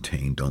 Separate,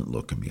 contained, don't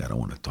look at me. I don't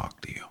want to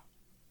talk to you.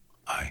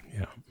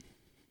 Yeah.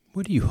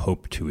 What do you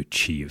hope to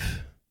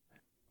achieve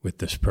with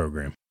this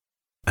program?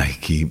 I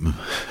keep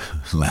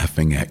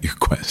laughing at your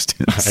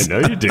questions. I know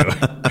you do.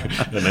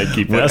 And I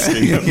keep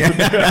asking them.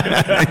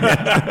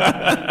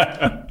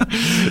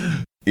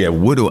 Yeah,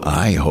 what do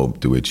I hope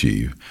to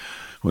achieve?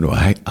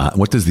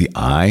 What does the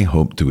I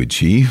hope to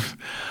achieve?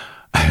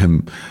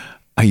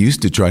 I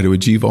used to try to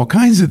achieve all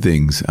kinds of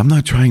things. I'm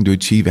not trying to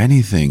achieve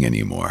anything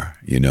anymore,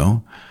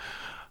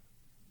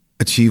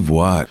 Achieve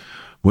what?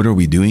 What are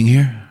we doing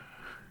here?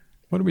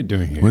 What are we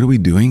doing here? What are we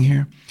doing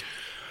here?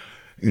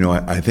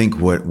 I think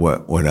what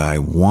I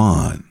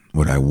want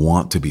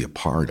to be a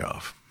part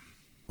of,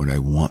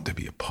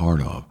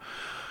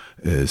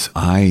 is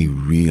I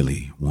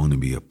really want to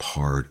be a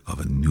part of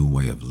a new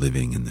way of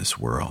living in this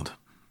world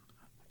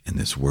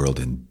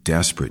in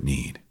desperate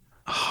need,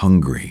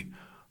 hungry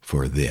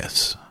for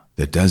this,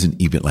 that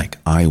doesn't even, like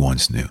I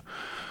once knew.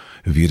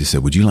 If you'd have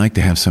said, would you like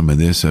to have some of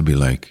this? I'd be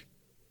like,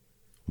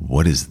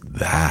 what is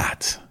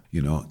that?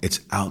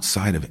 It's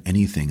outside of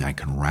anything I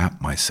can wrap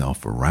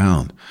myself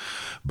around.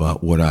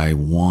 But what I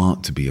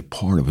want to be a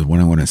part of, and what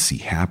I want to see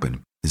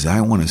happen, is I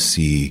want to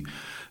see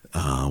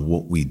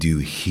what we do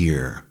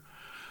here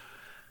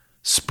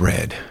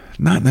spread.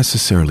 Not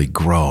necessarily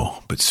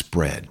grow, but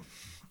spread.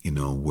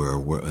 Where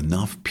we're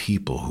enough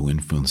people who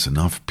influence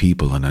enough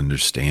people and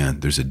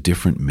understand there's a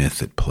different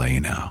myth at play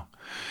now.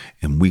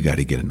 And we got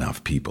to get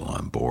enough people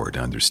on board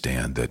to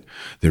understand that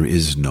there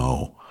is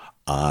no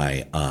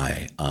I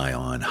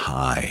on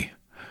high.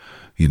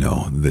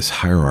 This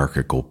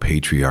hierarchical,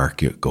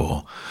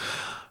 patriarchal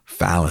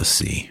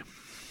fallacy.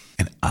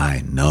 And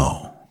I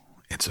know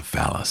it's a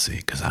fallacy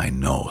because I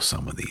know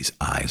some of these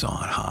eyes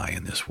on high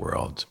in this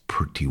world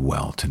pretty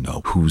well to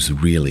know who's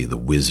really the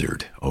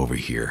wizard over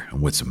here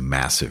and what's a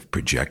massive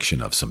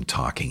projection of some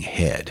talking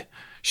head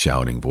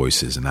shouting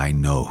voices. And I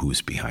know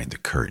who's behind the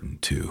curtain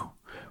too,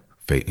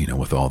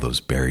 with all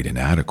those buried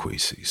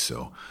inadequacies.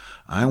 So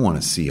I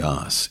want to see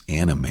us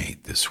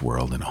animate this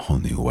world in a whole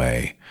new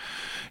way.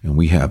 And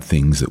we have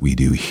things that we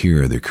do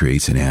here that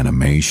creates an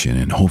animation,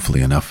 and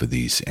hopefully enough of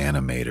these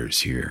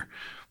animators here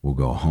will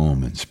go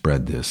home and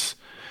spread this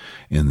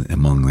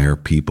among their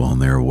people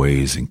and their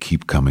ways and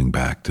keep coming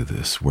back to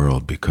this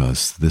world,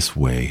 because this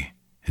way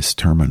is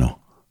terminal.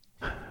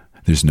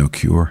 There's no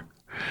cure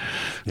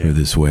for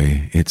this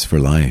way. It's for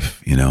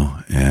life,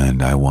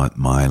 and I want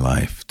my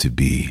life to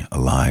be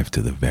alive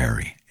to the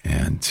very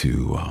and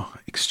to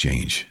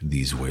exchange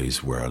these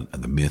ways where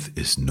the myth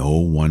is no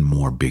one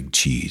more big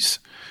cheese.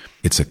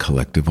 It's a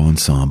collective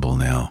ensemble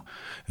now,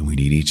 and we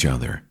need each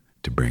other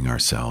to bring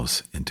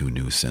ourselves into a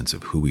new sense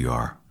of who we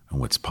are and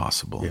what's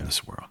possible in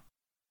this world.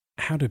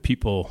 How do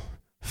people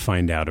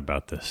find out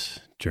about this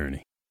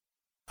journey?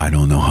 I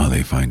don't know how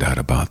they find out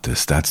about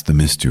this. That's the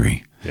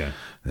mystery. Yeah.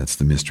 That's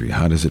the mystery.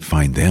 How does it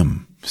find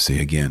them? Say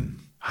again.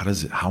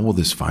 How will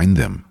this find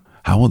them?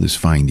 How will this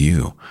find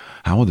you?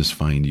 How will this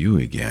find you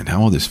again?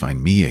 How will this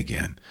find me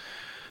again?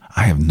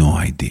 I have no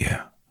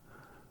idea.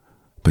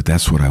 But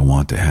that's what I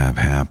want to have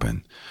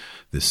happen.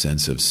 The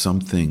sense of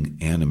something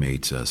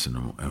animates us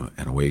and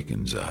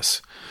awakens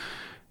us.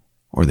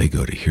 Or they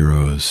go to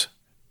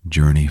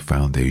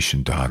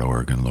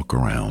heroesjourneyfoundation.org and look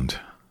around.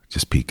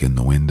 Just peek in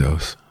the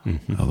windows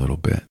a little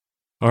bit.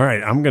 All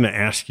right. I'm going to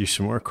ask you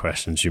some more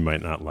questions you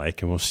might not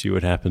like, and we'll see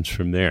what happens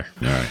from there.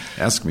 All right.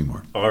 Ask me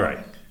more. All right.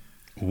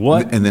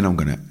 What? And then I'm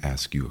going to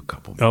ask you a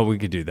couple more. Oh, we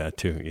could do that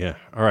too. Yeah.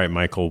 All right,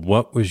 Michael.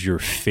 What was your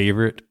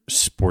favorite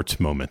sports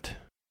moment?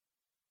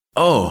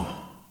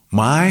 Oh,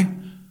 my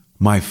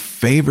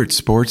favorite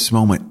sports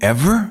moment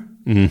ever?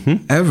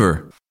 Mm-hmm.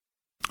 Ever.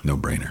 No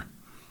brainer.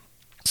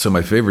 So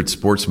my favorite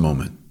sports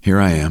moment, here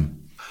I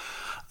am.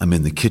 I'm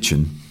in the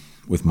kitchen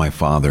with my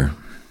father.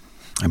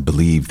 I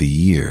believe the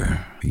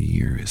year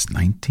is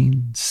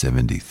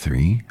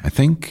 1973. I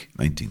think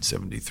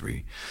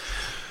 1973.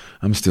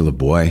 I'm still a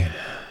boy.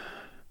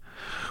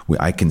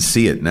 I can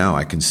see it now.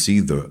 I can see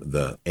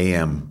the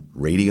AM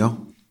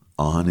radio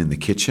on in the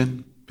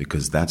kitchen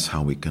because that's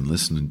how we can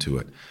listen to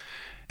it.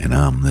 And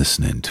I'm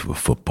listening to a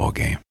football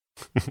game.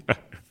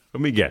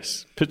 Let me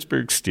guess.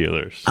 Pittsburgh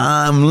Steelers.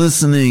 I'm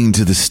listening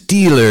to the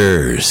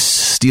Steelers,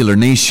 Steeler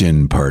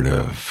Nation part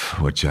of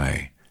which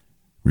I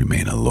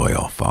remain a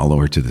loyal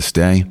follower to this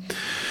day.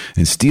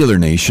 In Steeler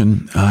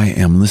Nation, I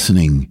am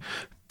listening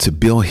to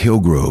Bill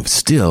Hillgrove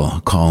still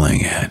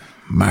calling it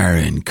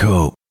Myron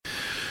Cope,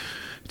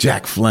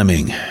 Jack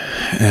Fleming,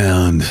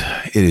 and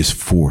it is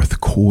fourth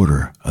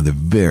quarter of the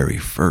very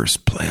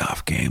first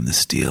playoff game the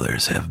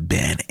Steelers have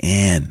been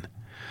in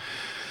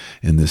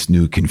this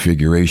new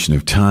configuration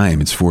of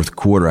time. It's fourth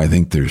quarter. I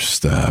think there's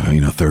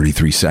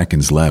 33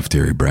 seconds left.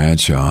 Terry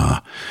Bradshaw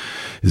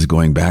is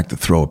going back to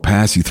throw a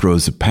pass. He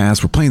throws a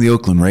pass. We're playing the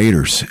Oakland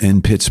Raiders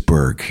in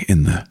Pittsburgh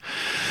in the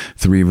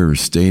Three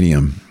Rivers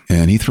Stadium,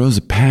 and he throws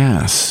a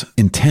pass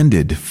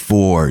intended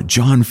for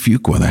John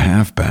Fuqua, the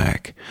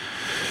halfback.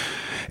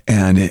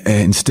 And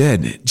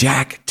instead,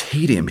 Jack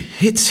Tatum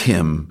hits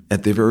him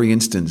at the very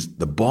instant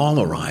the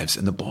ball arrives,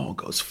 and the ball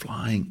goes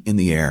flying in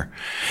the air.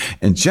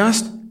 And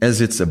just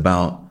as it's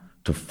about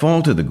to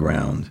fall to the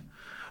ground,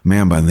 a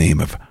man by the name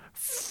of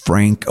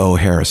Frank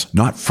O'Harris,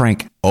 not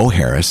Frank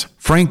O'Harris,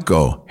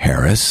 Franco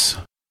Harris,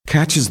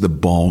 catches the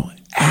ball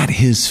at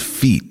his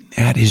feet,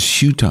 at his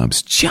shoe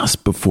tops,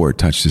 just before it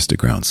touches the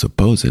ground,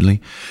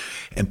 supposedly,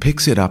 and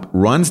picks it up,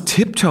 runs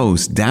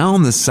tiptoes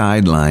down the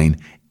sideline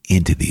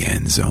into the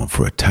end zone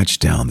for a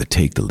touchdown to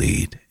take the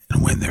lead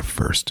and win their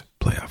first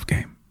playoff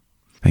game.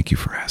 Thank you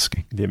for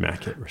asking. The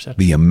immaculate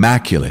reception. The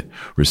immaculate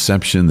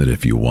reception that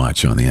if you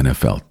watch on the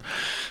NFL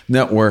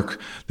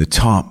Network, the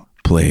top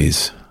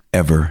plays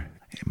ever,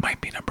 it might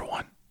be number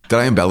one. Did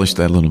I embellish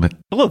that a little bit?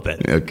 A little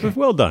bit. Okay.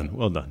 Well done.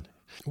 Well done.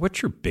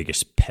 What's your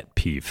biggest pet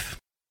peeve?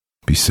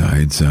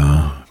 Besides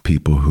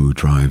people who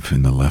drive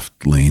in the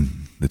left lane,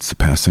 that's the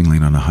passing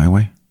lane on a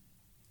highway?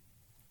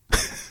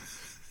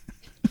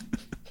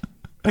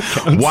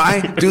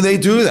 Why do they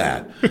do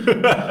that?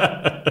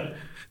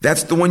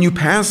 That's the one you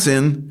pass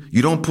in.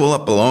 You don't pull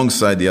up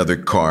alongside the other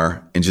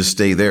car and just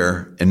stay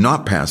there and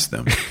not pass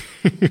them.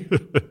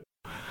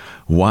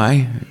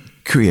 Why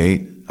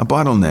create a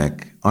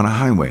bottleneck on a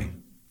highway?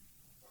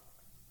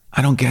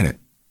 I don't get it.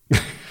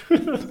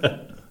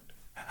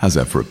 How's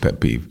that for a pet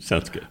peeve?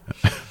 Sounds good.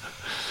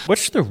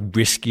 What's the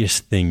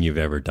riskiest thing you've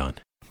ever done?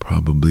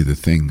 Probably the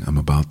thing I'm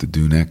about to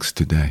do next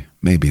today.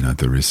 Maybe not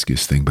the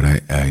riskiest thing, but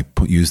I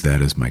use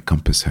that as my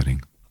compass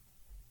heading.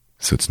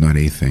 So it's not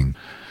a thing.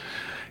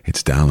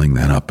 It's dialing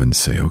that up and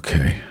say,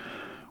 okay,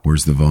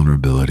 where's the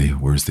vulnerability?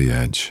 Where's the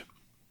edge?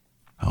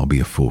 I'll be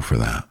a fool for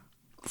that.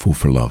 Fool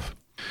for love.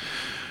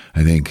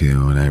 I think,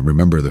 when I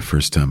remember the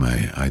first time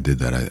I did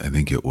that, I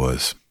think it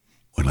was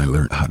when I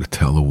learned how to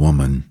tell a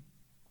woman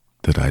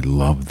that I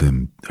loved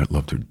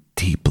her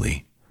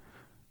deeply.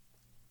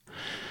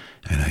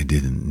 And I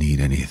didn't need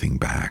anything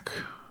back.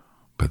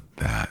 But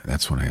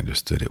that's when I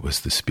understood it was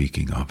the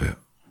speaking of it,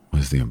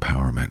 was the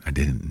empowerment. I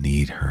didn't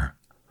need her.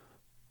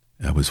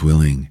 I was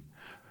willing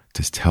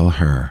to tell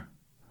her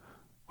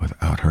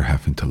without her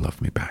having to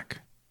love me back.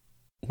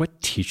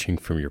 What teaching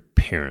from your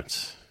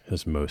parents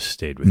has most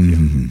stayed with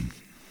you?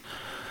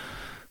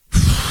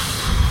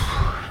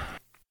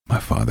 My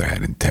father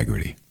had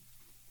integrity.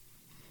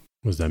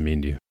 What does that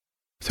mean to you?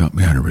 Taught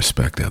me how to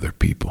respect other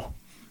people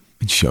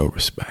and show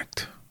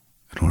respect.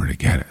 In order to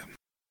get it,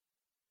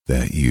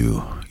 that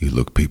you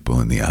look people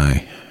in the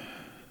eye,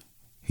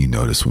 you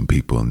notice when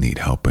people need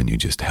help and you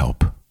just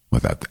help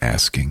without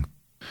asking,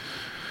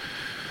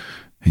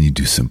 and you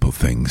do simple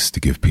things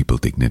to give people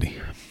dignity.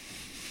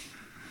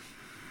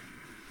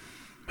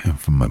 and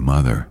from my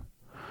mother,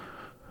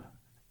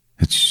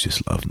 it's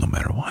just love no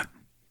matter what.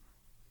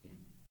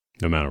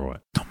 No matter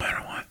what. No matter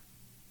what.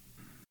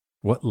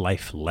 What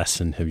life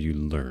lesson have you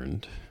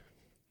learned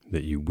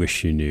that you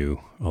wish you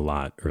knew a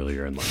lot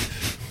earlier in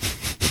life?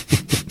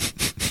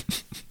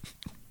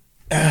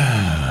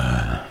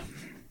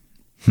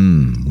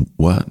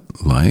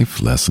 What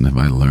life lesson have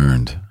I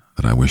learned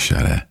that I wish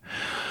I'd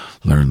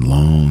learned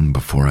long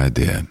before I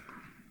did?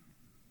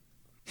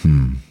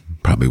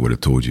 Probably would have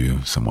told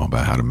you somewhat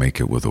about how to make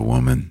it with a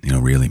woman,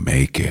 really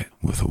make it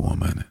with a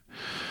woman,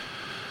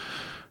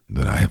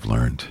 that I have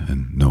learned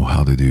and know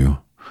how to do.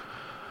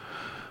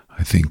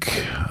 I think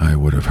I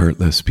would have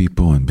hurt less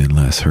people and been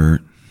less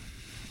hurt,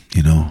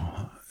 and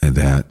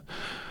that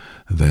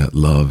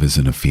love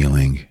isn't a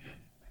feeling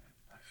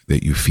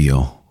that you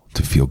feel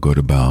to feel good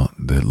about,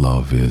 that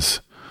love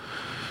is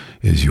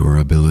your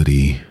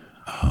ability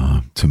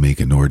to make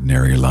an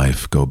ordinary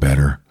life go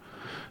better.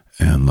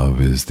 And love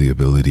is the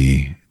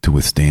ability to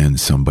withstand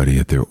somebody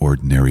at their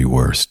ordinary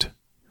worst.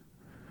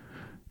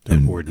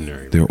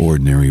 Their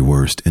ordinary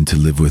worst, and to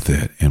live with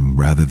it. And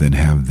rather than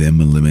have them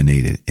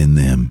eliminated in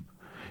them,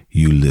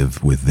 you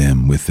live with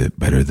them with it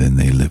better than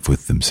they live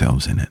with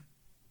themselves in it.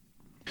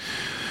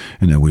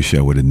 And I wish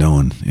I would have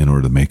known, in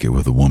order to make it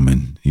with a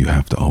woman, you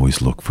have to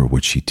always look for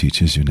what she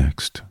teaches you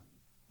next.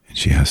 And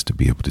she has to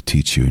be able to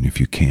teach you. And if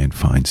you can't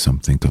find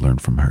something to learn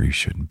from her, you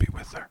shouldn't be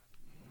with her.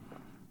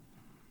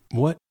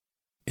 What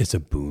is a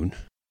boon?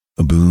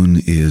 A boon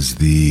is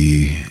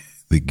the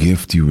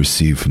gift you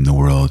receive from the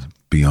world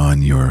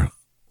beyond your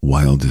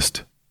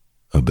wildest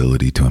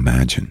ability to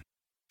imagine.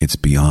 It's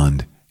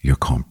beyond your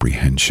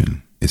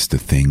comprehension. It's the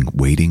thing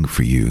waiting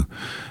for you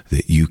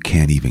that you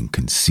can't even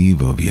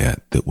conceive of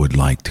yet, that would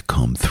like to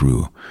come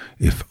through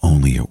if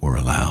only it were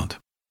allowed.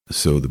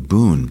 So the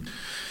boon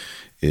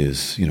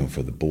is,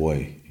 for the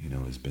boy,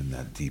 has been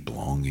that deep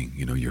longing,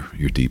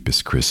 your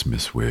deepest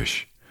Christmas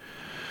wish.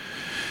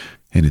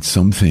 And it's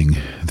something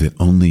that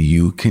only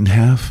you can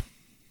have.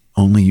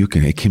 Only you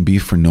can. It can be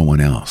for no one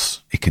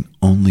else. It can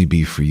only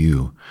be for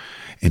you.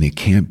 And it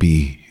can't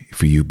be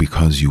for you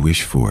because you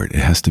wish for it. It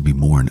has to be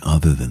more and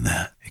other than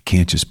that. It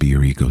can't just be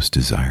your ego's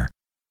desire.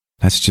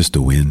 That's just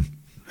a win.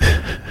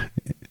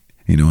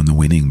 And the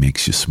winning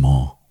makes you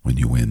small when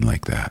you win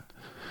like that.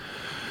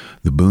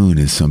 The boon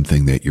is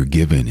something that you're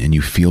given and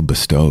you feel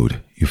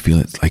bestowed. You feel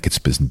it's like it's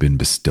been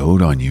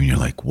bestowed on you, and you're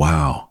like,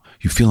 wow.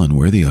 You feel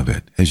unworthy of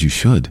it, as you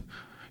should.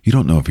 You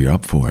don't know if you're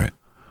up for it.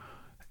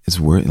 It's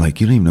you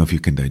don't even know if you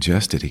can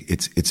digest it.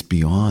 It's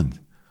beyond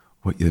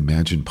what you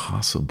imagine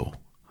possible.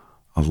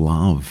 A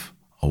love,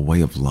 a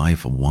way of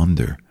life, a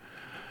wonder.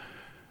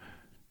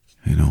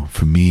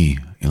 For me,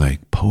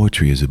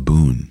 poetry is a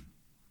boon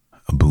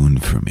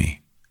for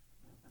me.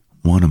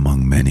 One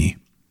among many.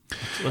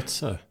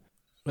 Let's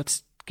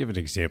give an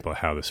example of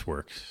how this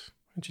works.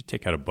 Why don't you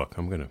take out a book?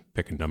 I'm going to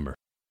pick a number.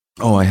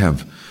 Oh, I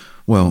have.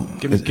 Well,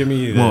 give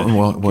me.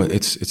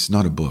 It's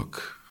not a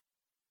book.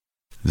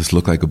 Does this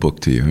look like a book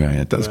to you? Right?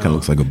 It does kind of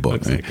look like a book.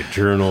 Looks right? like a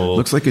journal.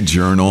 Looks like a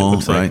journal.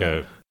 Looks right? like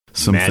a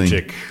something,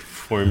 magic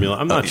formula.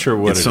 I'm not sure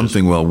what it's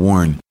something well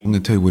worn. I'm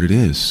going to tell you what it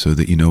is, so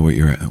that you know what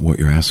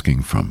you're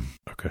asking from.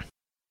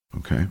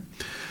 Okay.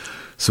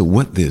 So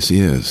what this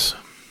is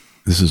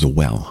a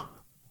well.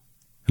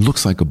 It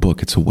looks like a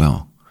book. It's a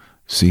well.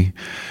 See,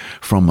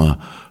 from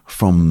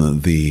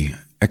the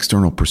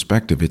external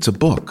perspective, it's a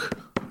book,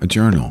 a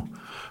journal.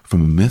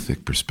 From a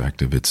mythic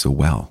perspective, it's a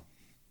well.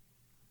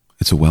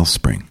 It's a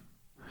wellspring.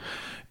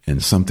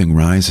 And something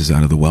rises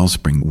out of the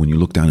wellspring. When you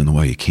look down in the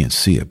well, you can't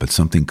see it, but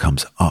something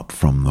comes up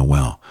from the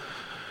well.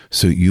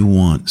 So you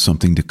want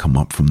something to come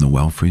up from the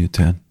well for you,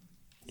 Ted?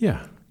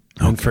 Yeah.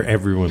 And for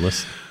everyone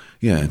listening.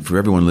 Yeah, and for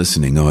everyone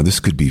listening, this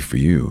could be for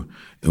you.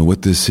 And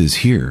what this is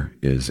here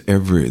is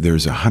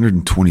there's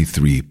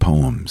 123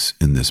 poems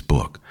in this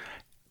book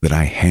that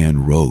I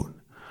hand wrote.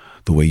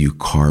 The way you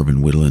carve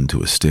and whittle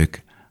into a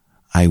stick,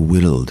 I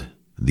whittled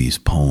these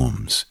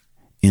poems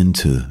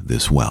into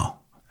this well.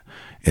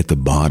 At the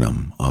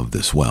bottom of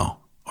this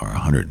well are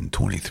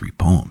 123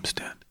 poems,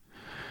 Ted.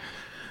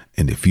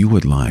 And if you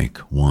would like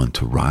one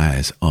to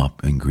rise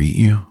up and greet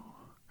you,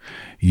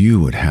 you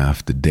would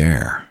have to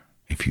dare,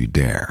 if you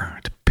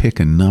dare, to pick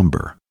a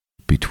number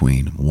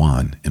between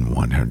 1 and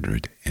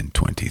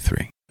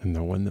 123. And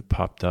the one that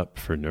popped up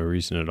for no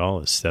reason at all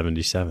is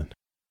 77.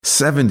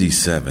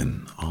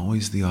 77.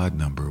 Always the odd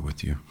number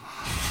with you.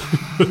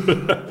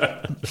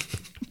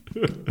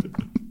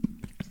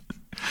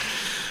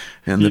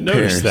 And the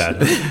pairs.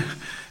 That.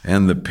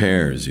 And the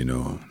pairs,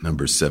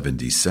 number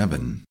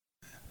 77.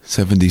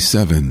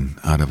 77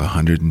 out of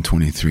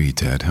 123,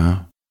 Ted,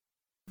 huh?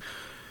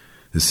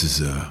 This is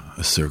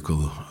a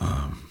circle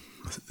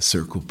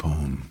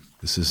poem.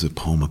 This is a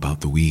poem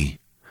about the we.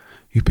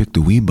 You picked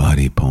a we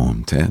body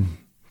poem, Ted.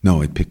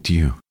 No, I picked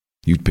you.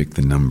 You picked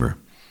the number.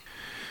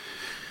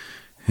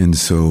 And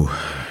so,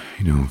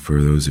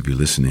 for those of you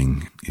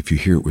listening, if you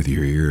hear it with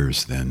your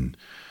ears, then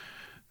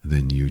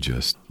you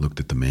just looked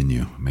at the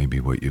menu. Maybe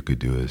what you could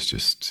do is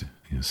just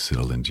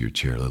settle into your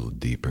chair a little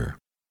deeper.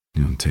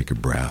 Take a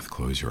breath,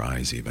 close your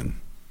eyes even.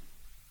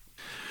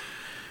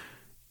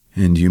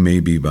 And you may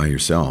be by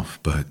yourself,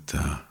 but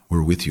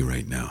we're with you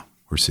right now.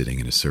 We're sitting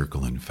in a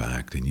circle, in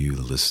fact, and you,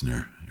 the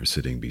listener, are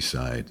sitting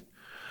beside.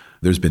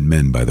 There's been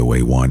men, by the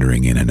way,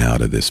 wandering in and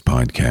out of this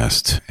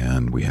podcast,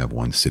 and we have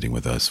one sitting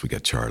with us. We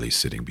got Charlie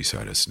sitting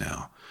beside us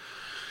now.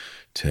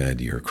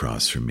 Ted, you're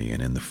across from me,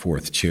 and in the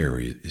fourth chair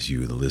is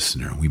you, the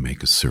listener. We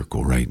make a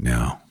circle right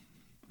now.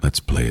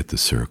 Let's play at the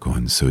circle.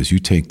 And so as you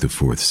take the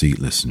fourth seat,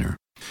 listener,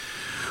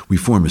 we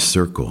form a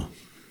circle.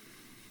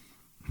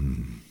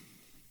 And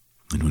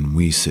when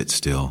we sit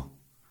still,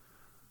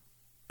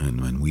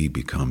 and when we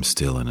become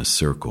still in a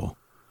circle,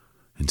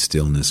 and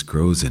stillness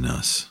grows in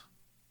us,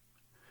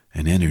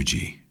 an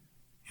energy,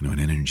 an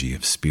energy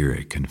of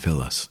spirit can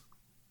fill us.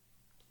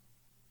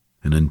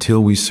 And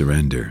until we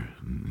surrender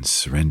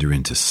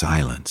into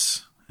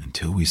silence,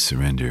 until we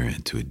surrender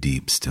into a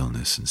deep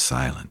stillness and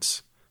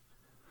silence,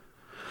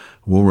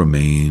 we'll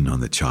remain on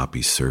the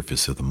choppy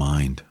surface of the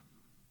mind,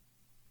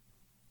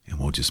 and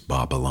we'll just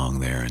bob along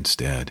there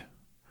instead.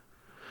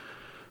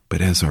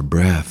 But as our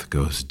breath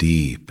goes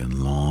deep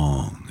and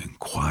long and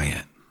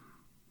quiet,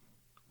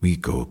 we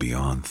go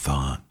beyond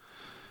thought.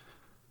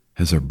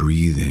 As our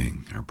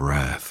breathing, our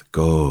breath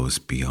goes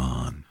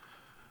beyond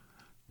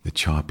the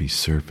choppy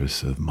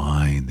surface of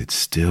mind that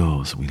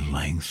stills, we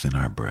lengthen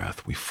our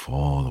breath, we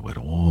follow it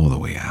all the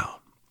way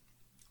out.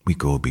 We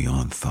go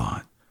beyond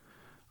thought,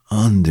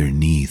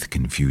 underneath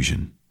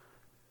confusion,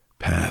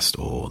 past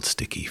old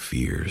sticky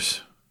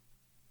fears,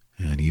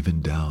 and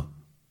even doubt.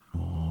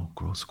 All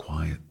grows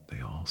quiet, they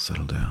all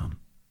settle down.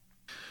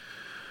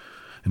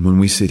 And when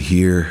we sit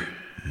here,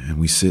 and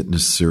we sit in a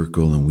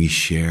circle, and we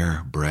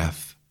share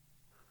breath,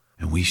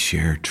 and we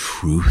share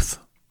truth,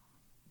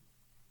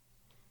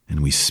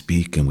 and we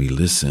speak and we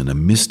listen, a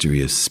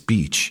mysterious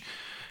speech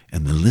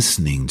and the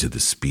listening to the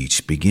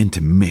speech begin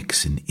to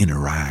mix and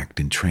interact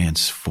and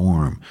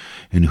transform.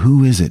 And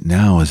who is it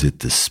now? Is it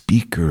the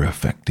speaker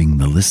affecting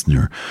the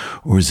listener,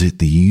 or is it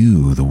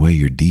the way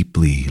you're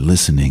deeply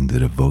listening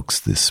that evokes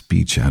this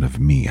speech out of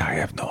me? I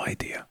have no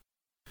idea.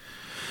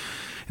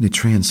 And it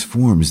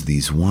transforms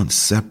these once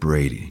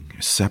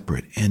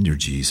separate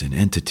energies and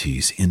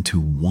entities into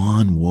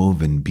one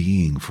woven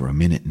being for a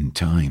minute in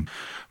time.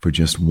 For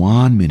just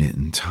 1 minute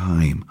in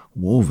time,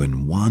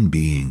 woven, one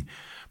being,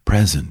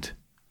 present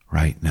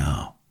right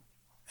now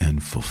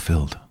and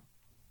fulfilled.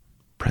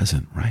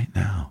 Present right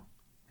now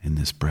in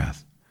this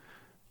breath,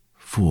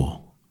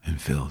 full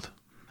and filled.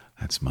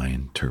 That's my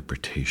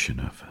interpretation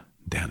of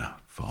Dana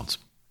Fault's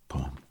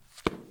poem.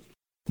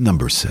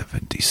 Number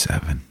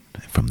 77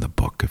 from the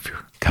book, if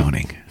you're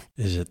counting.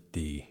 Is it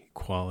the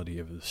quality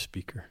of the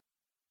speaker?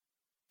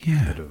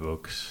 Yeah. That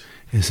evokes.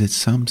 Is it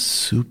some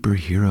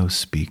superhero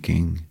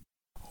speaking,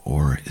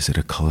 or is it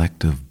a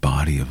collective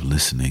body of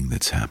listening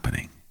that's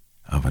happening,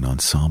 of an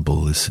ensemble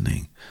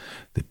listening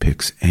that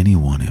picks any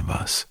one of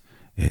us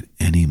at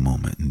any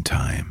moment in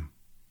time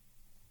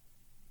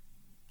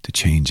to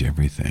change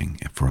everything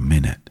for a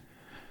minute?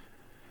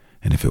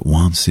 And if it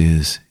once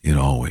is, it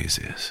always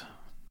is.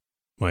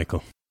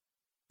 Michael,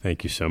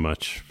 thank you so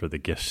much for the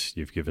gifts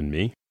you've given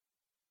me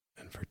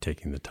and for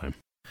taking the time.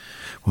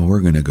 Well,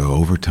 we're going to go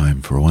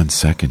overtime for 1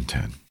 second,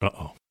 Ted.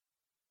 Uh-oh.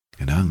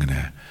 And I'm going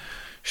to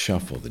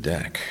shuffle the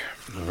deck.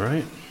 All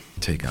right.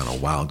 Take out a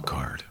wild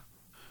card.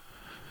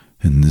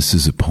 And this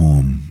is a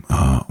poem,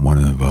 one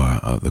of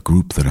the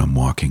group that I'm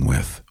walking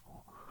with.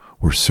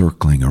 We're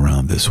circling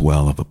around this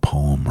well of a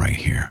poem right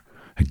here,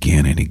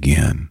 again and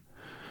again.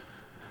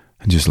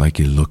 And just like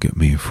you look at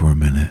me for a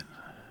minute,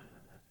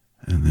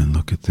 and then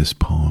look at this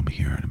poem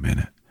here in a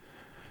minute.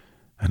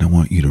 And I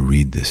want you to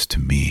read this to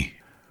me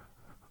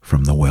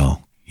from the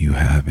well you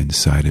have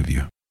inside of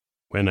you.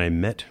 When I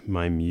met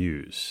my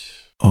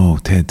muse. Oh,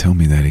 Ted, tell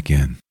me that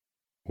again.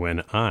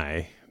 When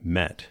I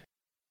met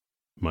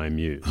my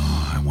muse.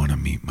 Oh, I want to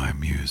meet my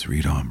muse.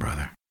 Read on,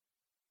 brother.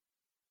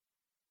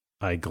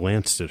 I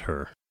glanced at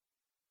her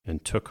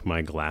and took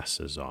my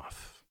glasses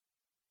off.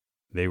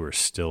 They were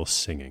still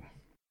singing.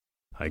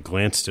 I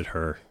glanced at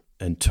her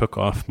and took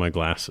off my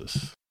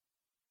glasses.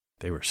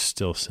 They were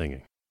still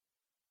singing.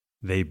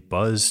 They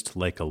buzzed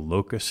like a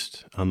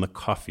locust on the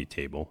coffee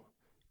table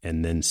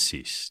and then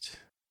ceased.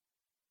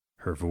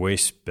 Her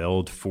voice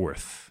belled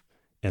forth,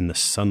 and the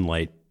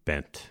sunlight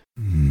bent.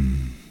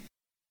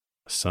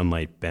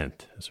 Sunlight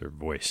bent as her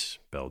voice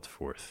belled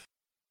forth.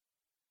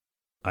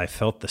 I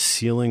felt the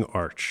ceiling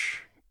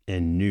arch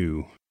and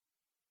knew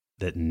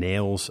that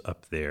nails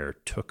up there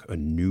took a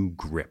new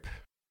grip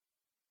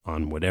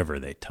on whatever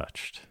they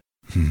touched.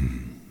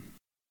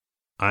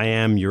 I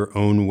am your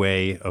own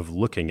way of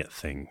looking at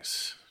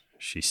things,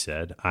 she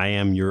said. I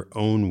am your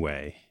own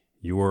way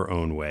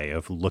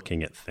of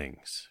looking at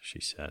things,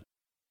 she said.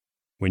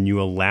 When you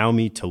allow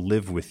me to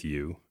live with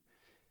you,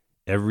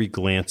 every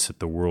glance at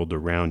the world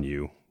around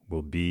you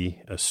will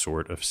be a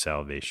sort of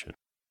salvation.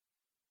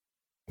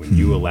 When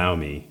you allow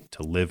me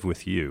to live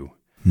with you,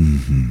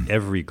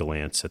 every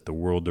glance at the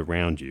world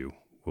around you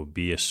will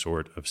be a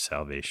sort of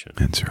salvation.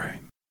 That's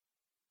right.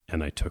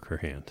 And I took her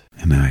hand.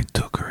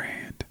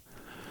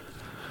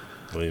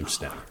 William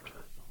Stafford.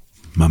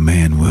 My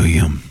man,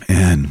 William.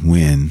 And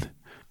when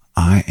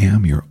I am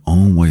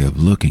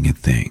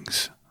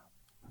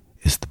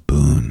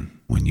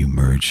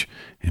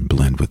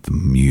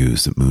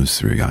news that moves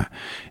through you,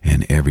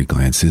 and every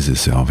glance is a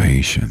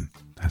salvation.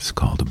 That's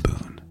called a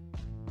boon.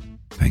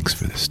 Thanks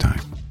for this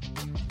time.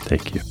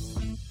 Thank you.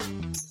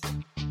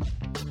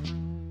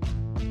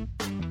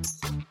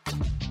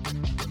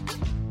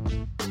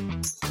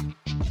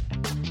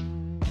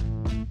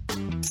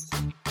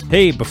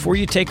 Hey, before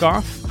you take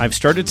off, I've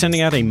started sending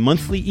out a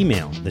monthly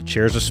email that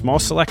shares a small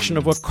selection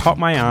of what caught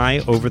my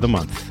eye over the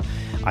month.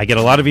 I get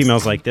a lot of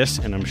emails like this,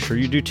 and I'm sure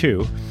you do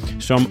too,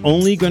 so I'm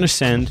only going to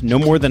send no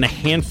more than a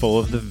handful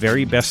of the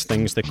very best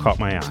things that caught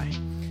my eye.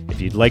 If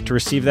you'd like to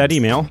receive that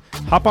email,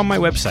 hop on my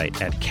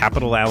website at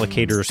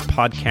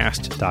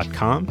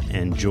capitalallocatorspodcast.com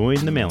and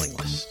join the mailing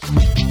list.